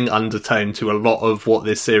chilling undertone to a lot of what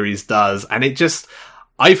this series does. And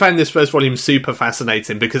I found this first volume super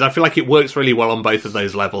fascinating because I feel like it works really well on both of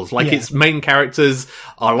those levels. Like its main characters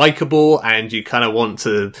are likable and you kind of want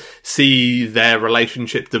to see their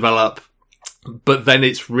relationship develop. But then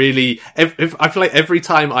it's really, I feel like every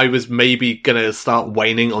time I was maybe gonna start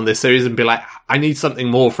waning on this series and be like, I need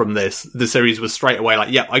something more from this, the series was straight away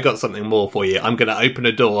like, yep, I got something more for you. I'm gonna open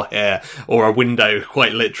a door here, or a window,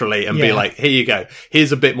 quite literally, and be like, here you go.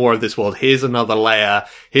 Here's a bit more of this world. Here's another layer.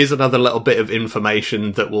 Here's another little bit of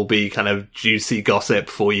information that will be kind of juicy gossip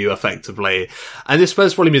for you, effectively. And this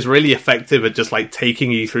first volume is really effective at just like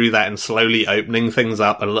taking you through that and slowly opening things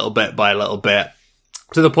up a little bit by a little bit,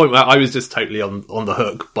 to the point where I was just totally on the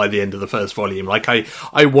hook by the end of the first volume. Like,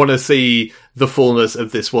 I want to see the fullness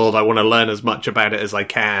of this world. I want to learn as much about it as I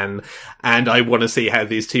can. And I want to see how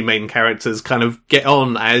these two main characters kind of get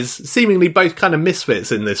on as seemingly both kind of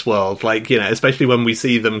misfits in this world. Like, especially when we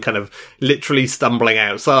see them kind of literally stumbling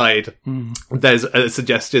outside. There's a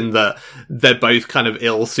suggestion that they're both kind of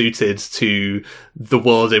ill-suited to the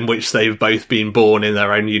world in which they've both been born in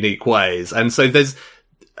their own unique ways. And so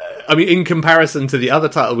in comparison to the other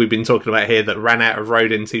title we've been talking about here that ran out of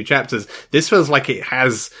road in 2 chapters, this feels like it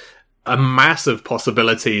has a massive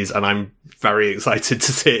possibilities, and I'm very excited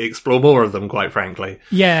to see it explore more of them, quite frankly.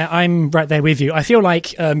 Yeah, I'm right there with you. I feel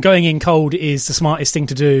like going in cold is the smartest thing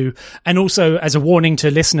to do. And also, as a warning to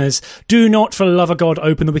listeners, do not, for the love of God,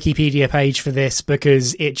 open the Wikipedia page for this,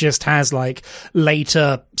 because it just has like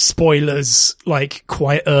later spoilers like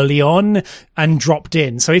quite early on and dropped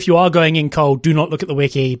in. So if you are going in cold, do not look at the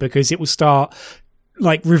wiki, because it will start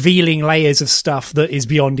like revealing layers of stuff that is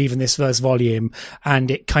beyond even this first volume,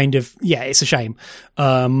 and it kind of, it's a shame.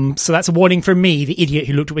 So that's a warning from me, the idiot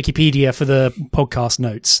who looked at Wikipedia for the podcast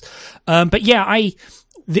notes. But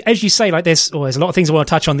as you say, like there's a lot of things I want to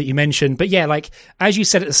touch on that you mentioned, but like as you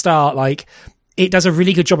said at the start, like it does a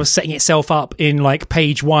really good job of setting itself up in like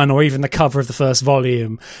page 1 or even the cover of the first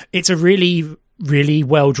volume. It's a really, really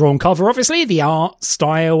well drawn cover. Obviously, the art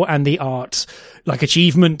style and the art like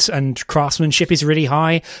achievement and craftsmanship is really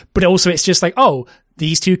high, but also it's just like, oh,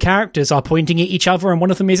 these two characters are pointing at each other and one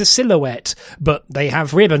of them is a silhouette, but they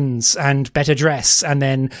have ribbons and better dress, and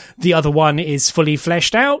then the other one is fully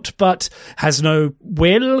fleshed out but has no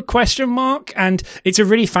will ? And it's a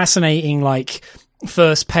really fascinating like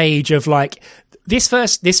first page of like this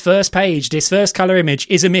first color image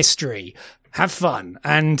is a mystery. Have fun.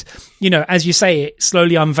 And, as you say, it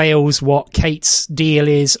slowly unveils what Kate's deal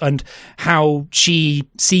is and how she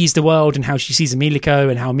sees the world and how she sees Emilico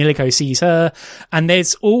and how Emilico sees her. And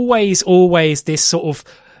there's always this sort of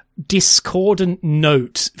discordant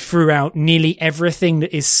note throughout nearly everything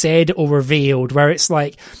that is said or revealed, where it's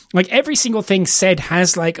like every single thing said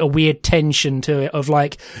has like a weird tension to it of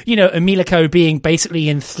like, Emilico being basically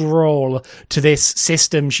in thrall to this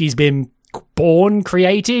system she's been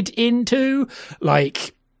created into,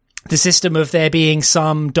 like the system of there being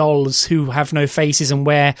some dolls who have no faces and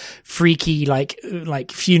wear freaky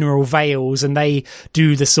like funeral veils, and they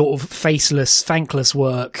do the sort of faceless, thankless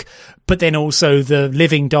work. But then also the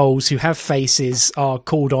living dolls who have faces are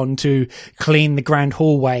called on to clean the grand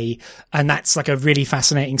hallway. And that's like a really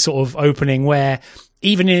fascinating sort of opening where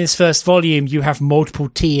even in this first volume, you have multiple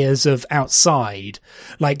tiers of outside.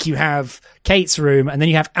 Like you have Kate's room, and then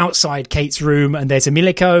you have outside Kate's room, and there's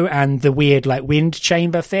Emilico and the weird like wind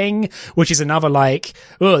chamber thing, which is another like,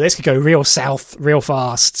 oh, this could go real south real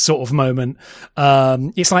fast sort of moment.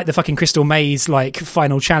 It's like the fucking Crystal Maze like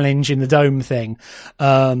final challenge in the dome thing,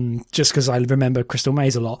 just because I remember Crystal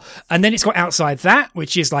Maze a lot. And then it's got outside that,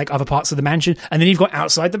 which is like other parts of the mansion, and then you've got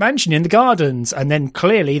outside the mansion in the gardens, and then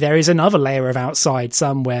clearly there is another layer of outside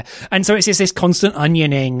somewhere. And so it's just this constant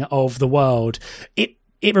onioning of the world.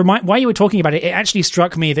 While you were talking about it, it actually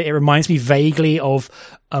struck me that it reminds me vaguely of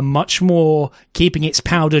a much more keeping its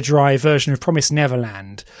powder dry version of Promised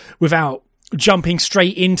Neverland, without jumping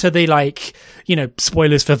straight into the like,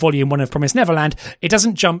 spoilers for volume 1 of Promised Neverland. It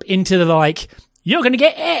doesn't jump into the like, you're going to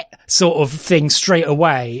get it sort of thing straight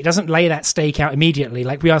away. It doesn't lay that stake out immediately.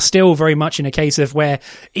 Like we are still very much in a case of where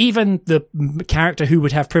even the character who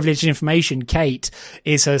would have privileged information, Kate,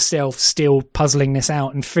 is herself still puzzling this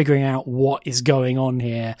out and figuring out what is going on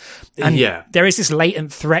here. And there is this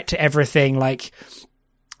latent threat to everything like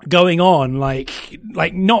going on, like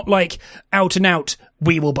not like out and out,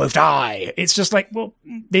 we will both die. It's just like, well,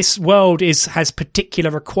 this world has particular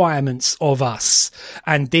requirements of us,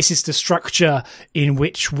 and this is the structure in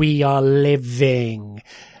which we are living.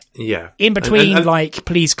 Yeah. In between, and like,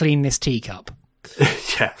 please clean this teacup.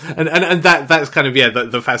 Yeah, and that's kind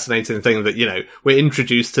of the fascinating thing that we're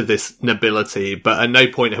introduced to this nobility, but at no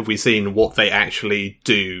point have we seen what they actually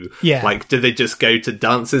do. Yeah, like, do they just go to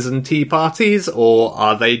dances and tea parties, or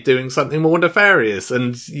are they doing something more nefarious?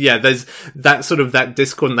 And there's that sort of that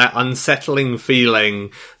discord, that unsettling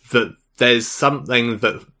feeling that there's something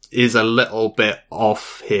that is a little bit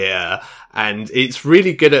off here, and it's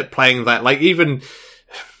really good at playing that. Like even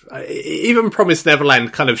Promised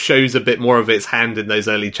Neverland kind of shows a bit more of its hand in those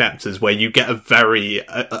early chapters, where you get a very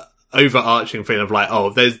overarching feeling of like, oh,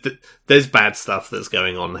 there's bad stuff that's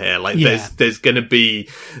going on here. Like there's gonna be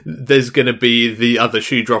the other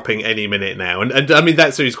shoe dropping any minute now, and I mean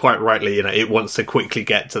that series quite rightly, it wants to quickly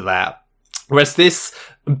get to that. Whereas this,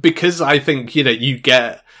 because I think you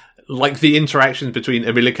get like the interactions between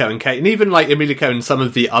Emilico and Kate, and even like Emilico and some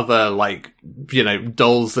of the other like,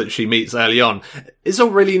 dolls that she meets early on, it's all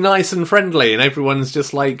really nice and friendly, and everyone's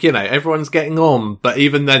just like, everyone's getting on. But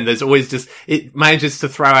even then, there's always just, it manages to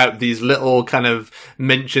throw out these little kind of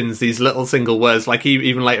mentions, these little single words. Like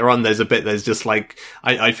even later on, there's just like,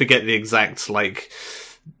 I forget the exact like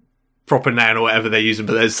proper noun or whatever they're using,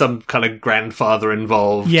 but there's some kind of grandfather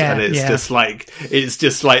involved, and it's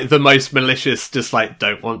just like the most malicious, just like,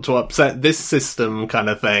 don't want to upset this system kind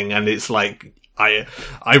of thing. And it's like,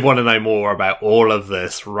 I want to know more about all of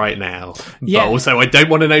this right now, but also I don't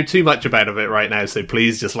want to know too much about it right now, so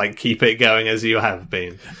please just like keep it going as you have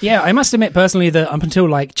been. I must admit personally that up until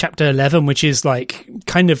like chapter 11, which is like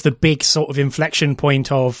kind of the big sort of inflection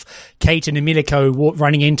point of Kate and Emilico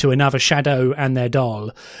running into another shadow and their doll,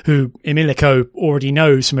 who Emilico already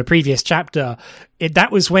knows from a previous chapter,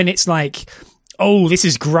 that was when it's like, oh, this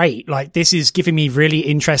is great. Like, this is giving me really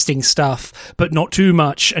interesting stuff, but not too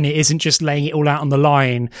much. And it isn't just laying it all out on the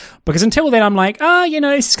line. Because until then, I'm like,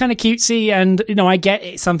 this is kind of cutesy. And, I get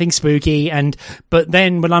it's something spooky. But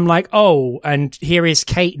then when I'm like, oh, and here is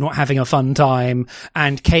Kate not having a fun time,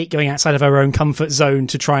 and Kate going outside of her own comfort zone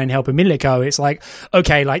to try and help Emilico, it's like,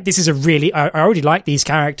 okay, like, this is a really, I already like these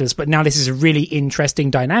characters, but now this is a really interesting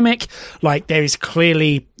dynamic. Like, there is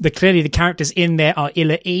clearly the characters in there are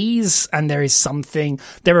ill at ease, and there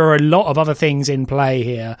are a lot of other things in play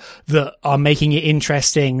here that are making it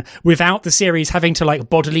interesting without the series having to like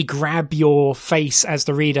bodily grab your face as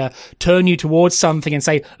the reader, turn you towards something and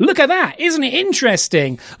say, look at that, isn't it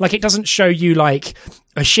interesting? Like, it doesn't show you like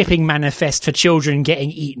a shipping manifest for children getting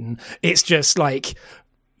eaten. It's just like,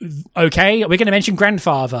 okay, we're going to mention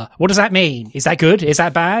grandfather. What does that mean? Is that good? Is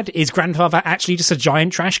that bad? Is grandfather actually just a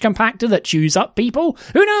giant trash compactor that chews up people?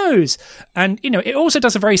 Who knows? And, it also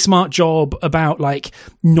does a very smart job about, like,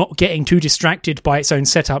 not getting too distracted by its own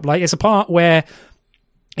setup. Like, there's a part where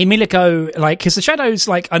Emilico, like, because the shadows,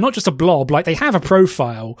 like, are not just a blob, like, they have a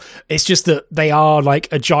profile. It's just that they are, like,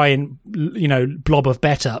 a giant, blob of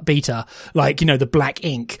beta, like, the black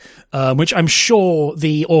ink, which I'm sure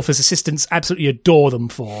the author's assistants absolutely adore them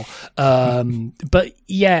for. But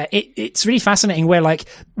yeah, it's really fascinating where, like,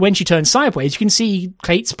 when she turns sideways, you can see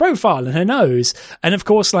Kate's profile and her nose. And of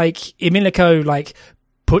course, like, Emilico, like,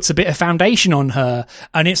 puts a bit of foundation on her,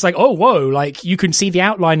 and it's like, oh, whoa, like, you can see the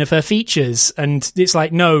outline of her features, and it's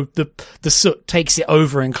like, no, the soot takes it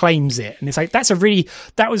over and claims it. And it's like,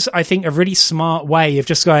 that was, I think, a really smart way of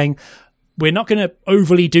just going, we're not going to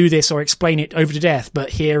overly do this or explain it over to death, but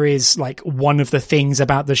here is like one of the things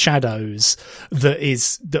about the shadows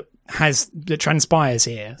that transpires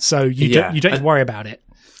here. So you don't have to worry about it.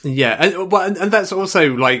 Yeah, and that's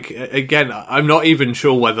also, like, again, I'm not even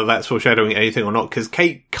sure whether that's foreshadowing anything or not, because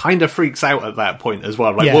Kate kind of freaks out at that point as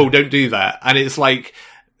well. Like, whoa, don't do that. And it's like,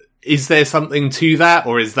 is there something to that,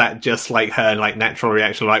 or is that just, like, her, like, natural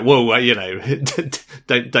reaction, like, whoa,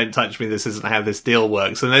 don't touch me, this isn't how this deal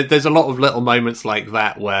works. And there's a lot of little moments like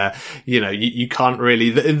that where, you can't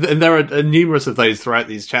really, and there are numerous of those throughout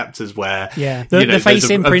these chapters where, the face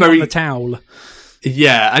imprint on the towel.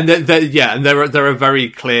 Yeah, and there are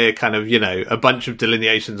very clear kind of, a bunch of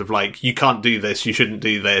delineations of like, you can't do this, you shouldn't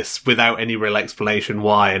do this, without any real explanation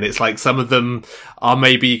why. And it's like, some of them are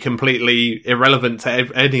maybe completely irrelevant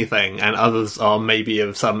to anything, and others are maybe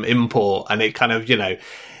of some import, and it kind of,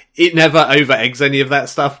 it never over eggs any of that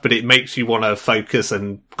stuff, but it makes you want to focus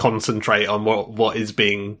and concentrate on what is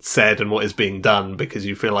being said and what is being done, because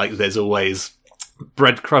you feel like there's always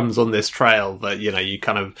breadcrumbs on this trail that you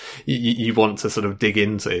kind of you want to sort of dig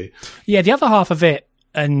into. Yeah, the other half of it,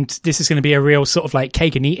 and this is going to be a real sort of like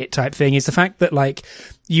cake and eat it type thing, is the fact that like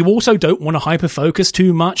you also don't want to hyper focus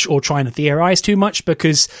too much or trying to theorize too much,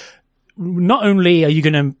 because not only are you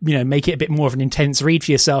going to, make it a bit more of an intense read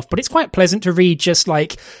for yourself, but it's quite pleasant to read just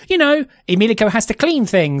like, Emilico has to clean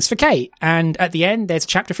things for Kate. And at the end, there's a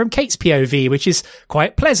chapter from Kate's POV, which is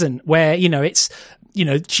quite pleasant, where, it's,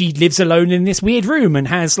 she lives alone in this weird room and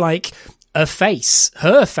has like her face,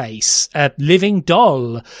 a living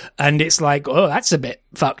doll. And it's like, oh, that's a bit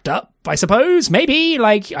fucked up, I suppose. Maybe,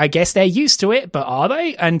 like, I guess they're used to it, but are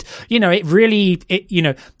they? And, it really,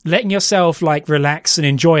 letting yourself like relax and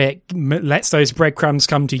enjoy it lets those breadcrumbs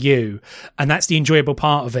come to you. And that's the enjoyable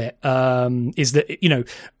part of it, is that,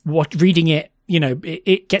 reading it,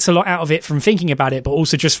 it gets a lot out of it from thinking about it, but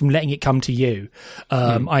also just from letting it come to you,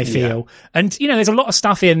 I feel. Yeah. And, there's a lot of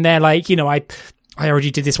stuff in there, like, I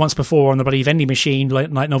already did this once before on the bloody vending machine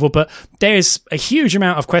light novel, but there's a huge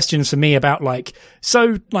amount of questions for me about like,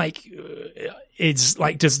 so like, it's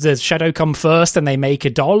like, does the shadow come first and they make a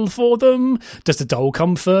doll for them? Does the doll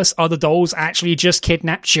come first? Are the dolls actually just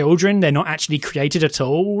kidnapped children? They're not actually created at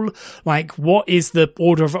all? Like, what is the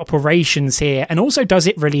order of operations here? And also, does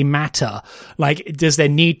it really matter? Like, does there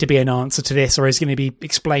need to be an answer to this, or is it going to be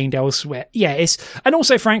explained elsewhere? Yeah, and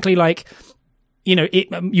also, frankly, like,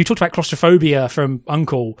 you talked about claustrophobia from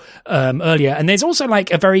Uncle earlier, and there's also like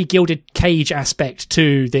a very Gilded Cage aspect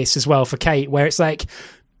to this as well for Kate, where it's like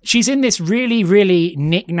she's in this really, really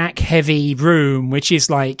knick-knack heavy room, which is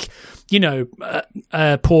like,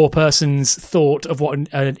 a poor person's thought of what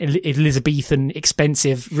an Elizabethan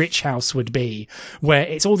expensive rich house would be, where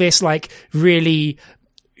it's all this like really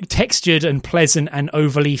textured and pleasant and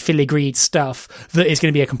overly filigreed stuff that is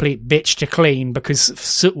going to be a complete bitch to clean, because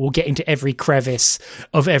soot will get into every crevice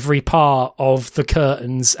of every part of the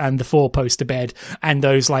curtains and the four-poster bed and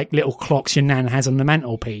those like little clocks your nan has on the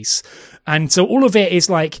mantelpiece. And so all of it is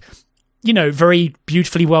like, very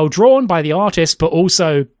beautifully well drawn by the artist, but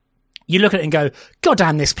also you look at it and go, God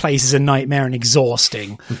damn, this place is a nightmare and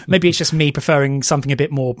exhausting. Maybe it's just me preferring something a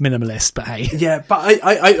bit more minimalist, but hey. Yeah, but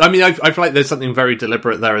I mean, I feel like there's something very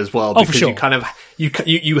deliberate there as well, because for sure. you kind of,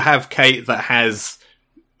 you have Kate that has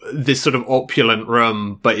this sort of opulent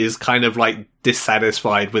room, but is kind of like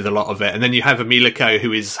dissatisfied with a lot of it. And then you have Emilico,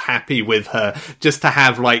 who is happy with her just to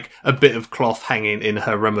have like a bit of cloth hanging in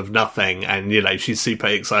her room of nothing. And, you know, she's super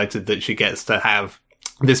excited that she gets to have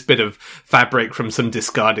this bit of fabric from some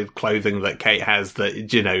discarded clothing that Kate has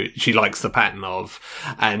that, you know, she likes the pattern of.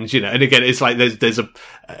 And, you know, and again, it's like there's a,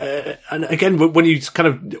 and again, when you kind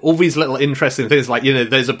of, all these little interesting things, like, you know,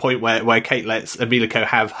 there's a point where Kate lets Emilico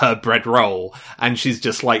have her bread roll and she's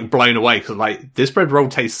just like blown away because like, this bread roll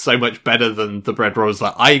tastes so much better than the bread rolls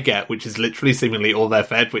that I get, which is literally seemingly all they're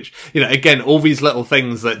fed, which, you know, again, all these little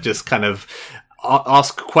things that just kind of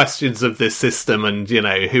ask questions of this system and, you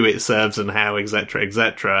know, who it serves and how, etc.,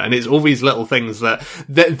 etc. And it's all these little things that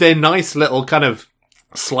they're nice little kind of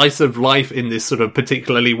slice of life in this sort of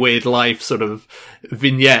particularly weird life sort of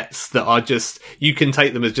vignettes that are just, you can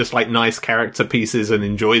take them as just like nice character pieces and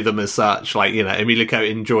enjoy them as such. Like, you know, Emilico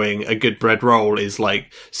enjoying a good bread roll is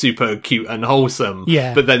like super cute and wholesome.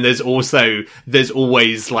 Yeah. But then there's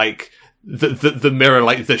always like the mirror,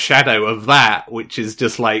 like the shadow of that, which is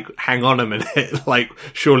just like, hang on a minute, like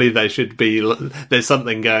surely there's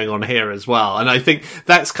something going on here as well. And I think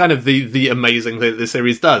that's kind of the amazing thing that this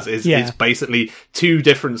series does is it's basically two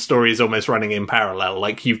different stories almost running in parallel.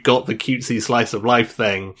 Like you've got the cutesy slice of life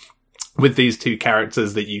thing with these two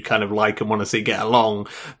characters that you kind of like and want to see get along,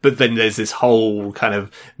 but then there's this whole kind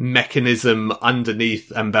of mechanism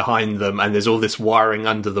underneath and behind them, and there's all this wiring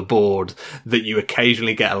under the board that you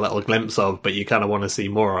occasionally get a little glimpse of, but you kind of want to see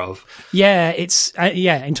more of. Yeah, it's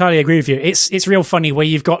entirely agree with you. It's real funny where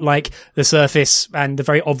you've got like the surface and the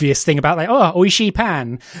very obvious thing about like, oh, oishi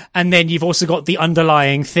pan, and then you've also got the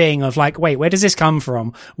underlying thing of like, wait, where does this come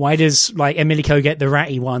from? Why does like Emilico get the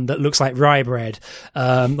ratty one that looks like rye bread?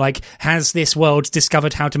 Like, has this world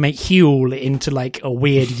discovered how to make Huel into like a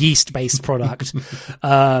weird yeast-based product?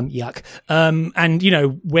 Yuck. And, you know,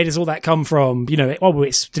 where does all that come from? You know,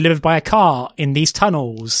 it's delivered by a car in these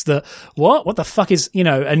tunnels. What the fuck is, you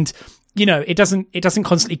know, and, you know, it doesn't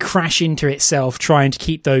constantly crash into itself trying to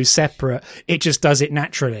keep those separate. It just does it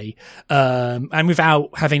naturally. And without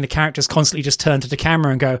having the characters constantly just turn to the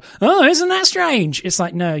camera and go, oh, isn't that strange? It's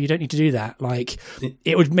like, no, you don't need to do that. Like,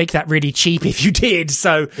 it would make that really cheap if you did.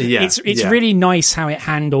 So it's really nice how it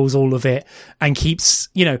handles all of it and keeps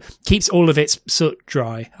all of its soot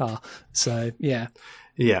dry. So, yeah.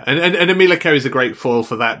 Yeah, and Emilico is a great foil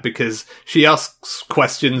for that because she asks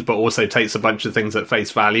questions but also takes a bunch of things at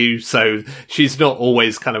face value. So she's not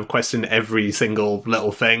always kind of questioning every single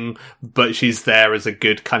little thing, but she's there as a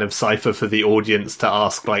good kind of cipher for the audience to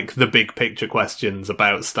ask like the big picture questions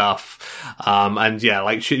about stuff. And yeah,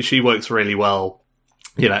 like she works really well,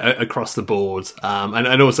 you know, across the board.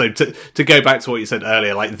 And also to go back to what you said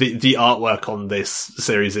earlier, like the artwork on this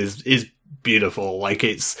series is beautiful. Like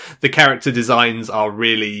the character designs are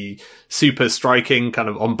really super striking kind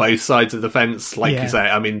of on both sides of the fence. Like you say,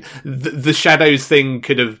 I mean, the shadows thing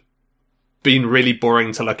could have been really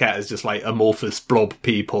boring to look at as just like amorphous blob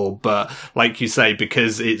people. But like you say,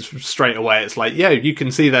 because it's straight away, it's like, yeah, you can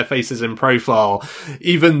see their faces in profile.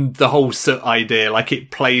 Even the whole soot idea, like it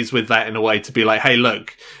plays with that in a way to be like, hey,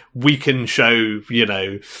 look, we can show, you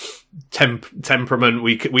know, temperament,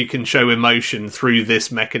 we can show emotion through this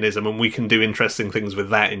mechanism, and we can do interesting things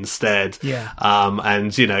with that instead.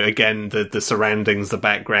 And you know, again, the surroundings, the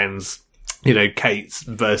backgrounds, you know, Kate's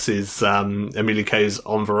versus Emilico's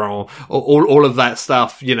environ, all of that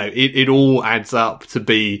stuff, you know, it all adds up to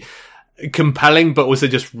be compelling but also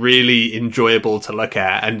just really enjoyable to look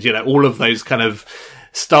at. And you know, all of those kind of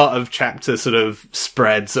start of chapter sort of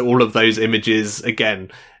spreads, all of those images, again,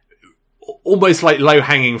 almost like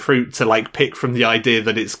low-hanging fruit to like pick from the idea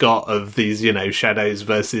that it's got of these, you know, shadows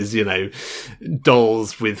versus, you know,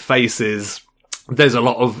 dolls with faces. There's a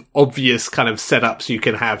lot of obvious kind of setups you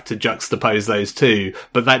can have to juxtapose those two,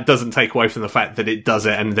 but that doesn't take away from the fact that it does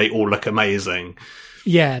it and they all look amazing.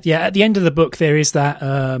 Yeah. At the end of the book, there is that,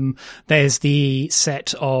 there's the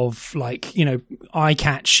set of like, you know, eye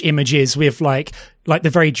catch images with like the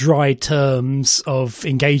very dry terms of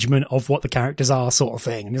engagement of what the characters are sort of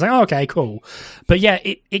thing. And it's like, oh, okay, cool. But yeah,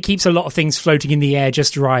 it keeps a lot of things floating in the air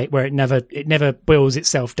just right, where it never boils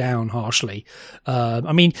itself down harshly.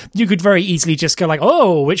 I mean, you could very easily just go like,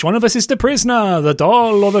 oh, which one of us is the prisoner, the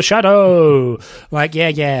doll or the shadow? Like,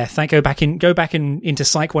 yeah, go back into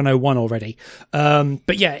Psych 101 already.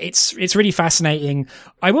 But yeah, it's really fascinating.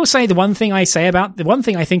 I will say the one thing I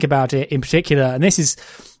think about it in particular, and this is,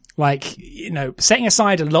 Like, setting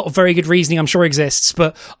aside a lot of very good reasoning I'm sure exists,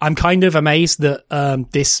 but I'm kind of amazed that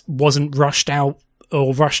this wasn't rushed out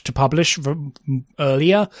or rushed to publish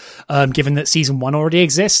earlier, given that season 1 already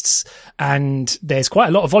exists, and there's quite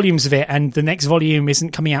a lot of volumes of it, and the next volume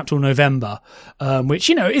isn't coming out till November, which,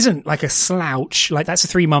 isn't like a slouch. Like, that's a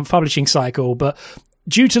 3-month publishing cycle, but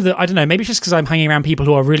due to I don't know, maybe it's just because I'm hanging around people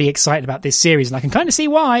who are really excited about this series, and I can kind of see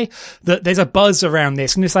why, that there's a buzz around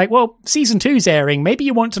this, and it's like, well, season 2's airing, maybe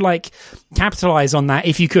you want to like capitalize on that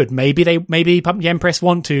if you could. Maybe the Empress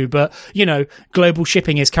want to, but global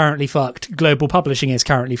shipping is currently fucked, global publishing is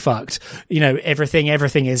currently fucked,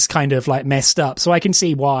 everything is kind of like messed up. So I can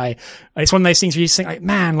see why. It's one of those things where you just think like,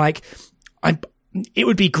 man, like it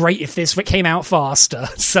would be great if this came out faster.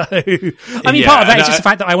 So, part of that is just the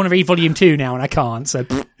fact that I want to read volume 2 now and I can't. So,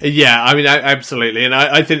 yeah, absolutely. And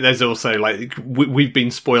I think there's also like, we've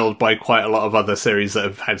been spoiled by quite a lot of other series that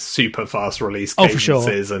have had super fast release cadences. For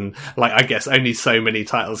sure. And like, I guess only so many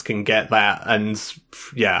titles can get that. And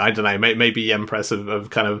yeah, I don't know, maybe Empress have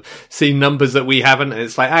kind of seen numbers that we haven't. And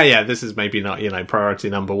it's like, this is maybe not, priority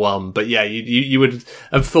number 1. But yeah, you would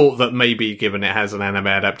have thought that maybe given it has an anime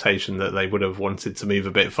adaptation that they would have wanted to move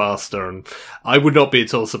a bit faster, and I would not be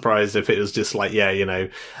at all surprised if it was just like,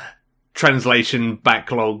 translation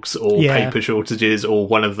backlogs or paper shortages or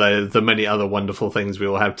one of the many other wonderful things we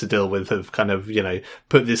all have to deal with have kind of,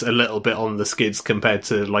 put this a little bit on the skids compared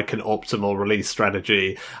to like an optimal release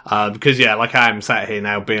strategy. Because like I am sat here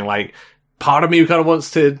now being like, part of me kind of wants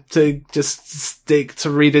to just stick to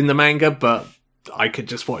reading the manga, but I could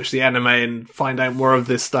just watch the anime and find out more of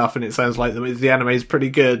this stuff, and it sounds like the anime is pretty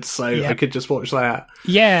good, so I could just watch that.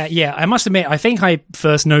 Yeah. I must admit, I think I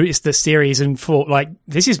first noticed the series and thought, like,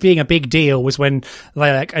 this is being a big deal was when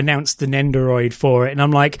they, like, announced the Nendoroid for it, and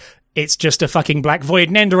I'm like, it's just a fucking Black Void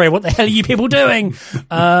Nendoroid. What the hell are you people doing?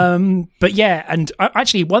 But yeah, and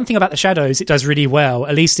actually one thing about the Shadows it does really well,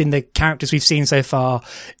 at least in the characters we've seen so far,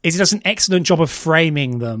 is it does an excellent job of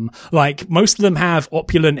framing them. Like, most of them have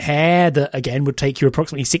opulent hair that, again, would take you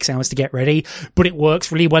approximately 6 hours to get ready, but it works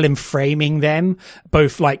really well in framing them,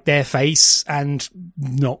 both like their face and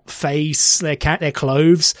not face, their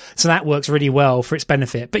clothes. So that works really well for its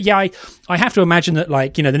benefit. But yeah, I have to imagine that,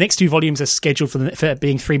 like, the next 2 volumes are scheduled for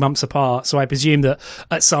being 3 months apart, so I presume that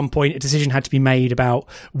at some point a decision had to be made about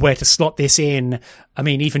where to slot this in. I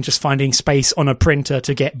mean, even just finding space on a printer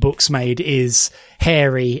to get books made is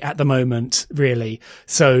hairy at the moment, really.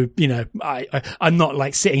 So, I'm not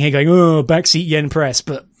like sitting here going, oh, backseat Yen Press,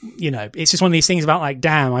 but it's just one of these things about like,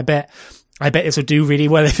 damn, I bet this would do really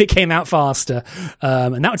well if it came out faster.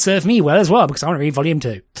 And that would serve me well as well, because I want to read volume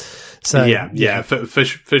 2. So yeah, for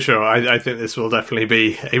sure. I think this will definitely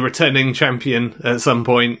be a returning champion at some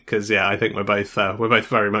point, because I think we're both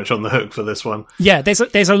very much on the hook for this one. Yeah, there's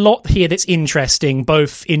a lot here that's interesting,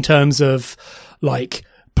 both in terms of like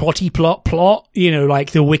plot, like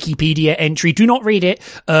the Wikipedia entry, do not read it,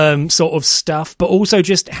 sort of stuff, but also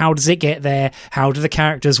just how does it get there? How do the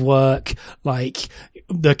characters work? Like,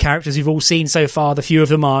 the characters we've all seen so far, the few of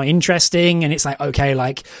them are interesting, and it's like, okay,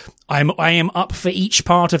 like, I am up for each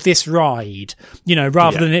part of this ride,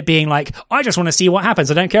 rather than it being like, I just want to see what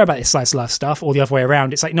happens. I don't care about this slice of life stuff, or the other way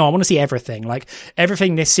around. It's like, no, I want to see everything. Like,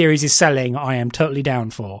 everything this series is selling, I am totally down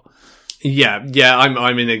for. Yeah,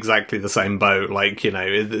 I'm in exactly the same boat. Like,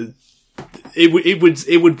 it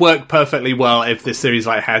would work perfectly well if this series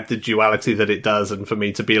like had the duality that it does, and for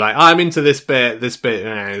me to be like, I'm into this bit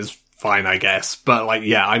is fine, I guess. But like,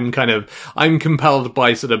 I'm compelled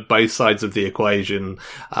by sort of both sides of the equation,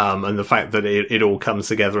 and the fact that it all comes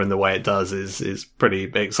together in the way it does is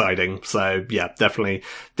pretty exciting. So yeah, definitely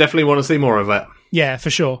want to see more of it. Yeah,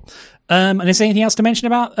 for sure. And is there anything else to mention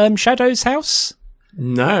about Shadow's House?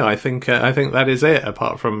 No, I think that is it,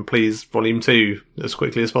 apart from please volume 2 as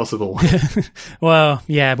quickly as possible. Well,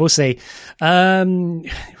 yeah, we'll see.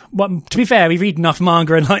 Well, to be fair, we read enough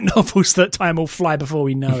manga and light novels that time will fly before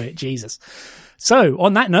we know it. Jesus. So,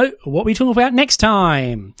 on that note, what are we talking about next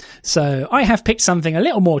time? So, I have picked something a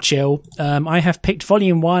little more chill. I have picked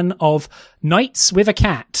volume 1 of Nights with a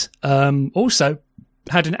Cat. Also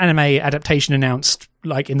had an anime adaptation announced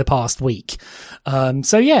like in the past week.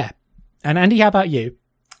 So yeah. And Andy, how about you?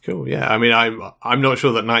 Cool. Yeah. I mean, I'm not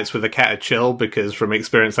sure that Nights with a Cat are chill, because from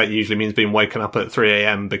experience that usually means being woken up at 3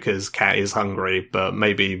 a.m. because Cat is hungry. But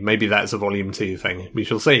maybe that's a volume 2 thing. We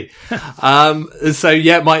shall see. So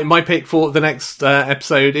yeah, my pick for the next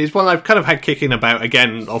episode is one I've kind of had kicking about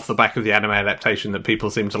again off the back of the anime adaptation that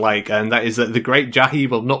people seem to like, and that is that The Great Jahi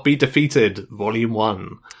Will Not Be Defeated, volume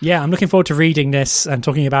 1. Yeah, I'm looking forward to reading this and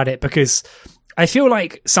talking about it, because I feel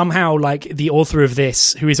like somehow like the author of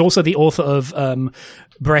this, who is also the author of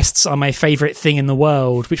Breasts Are My Favorite Thing in the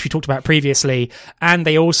World, which we talked about previously, and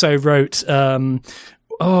they also wrote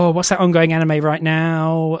what's that ongoing anime right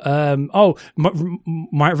now?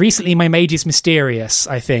 Recently My Maid is Mysterious,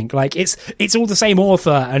 I think. Like it's all the same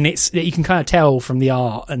author, and you can kind of tell from the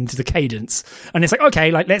art and the cadence. And it's like,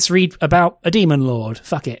 okay, like let's read about a demon lord.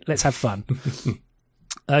 Fuck it, let's have fun.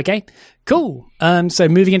 Okay, cool. So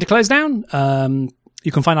moving into close down,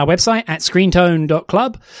 you can find our website at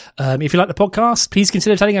screentone.club. If you like the podcast, please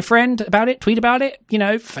consider telling a friend about it, tweet about it,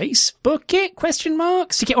 Facebook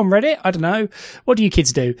it, ? Stick it on Reddit. I don't know. What do you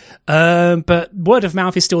kids do? But word of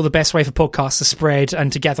mouth is still the best way for podcasts to spread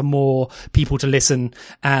and to gather more people to listen,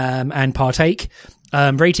 and partake.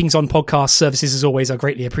 Ratings on podcast services, as always, are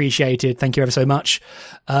greatly appreciated. Thank you ever so much.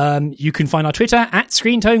 You can find our Twitter at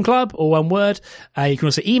Screentone Club, or one word. You can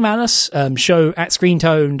also email us,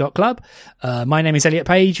 show@screentone.club. My name is Elliot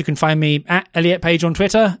Page. You can find me at Elliot Page on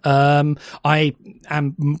Twitter. I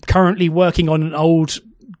am currently working on an old,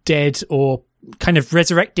 dead, or kind of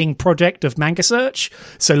resurrecting project of Manga Search,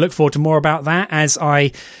 so look forward to more about that as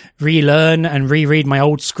I relearn and reread my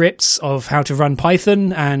old scripts of how to run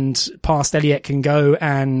Python, and past Elliot can go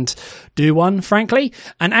and do one, frankly.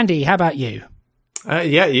 And Andy, how about you?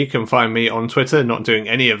 You can find me on Twitter, not doing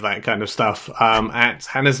any of that kind of stuff, at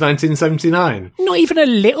Hannah's1979. Not even a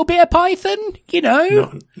little bit of Python,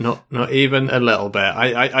 Not even a little bit.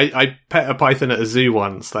 I pet a python at a zoo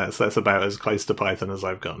once. That's about as close to Python as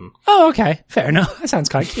I've gotten. Oh, okay, fair enough. That sounds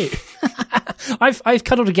quite cute. I've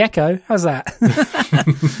cuddled a gecko. How's that?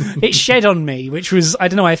 It shed on me, which was, I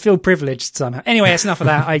don't know, I feel privileged somehow. Anyway, that's enough of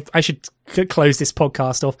that. I should close this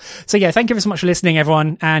podcast off. So yeah, thank you so much for listening,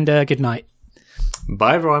 everyone, and good night.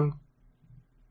 Bye, everyone.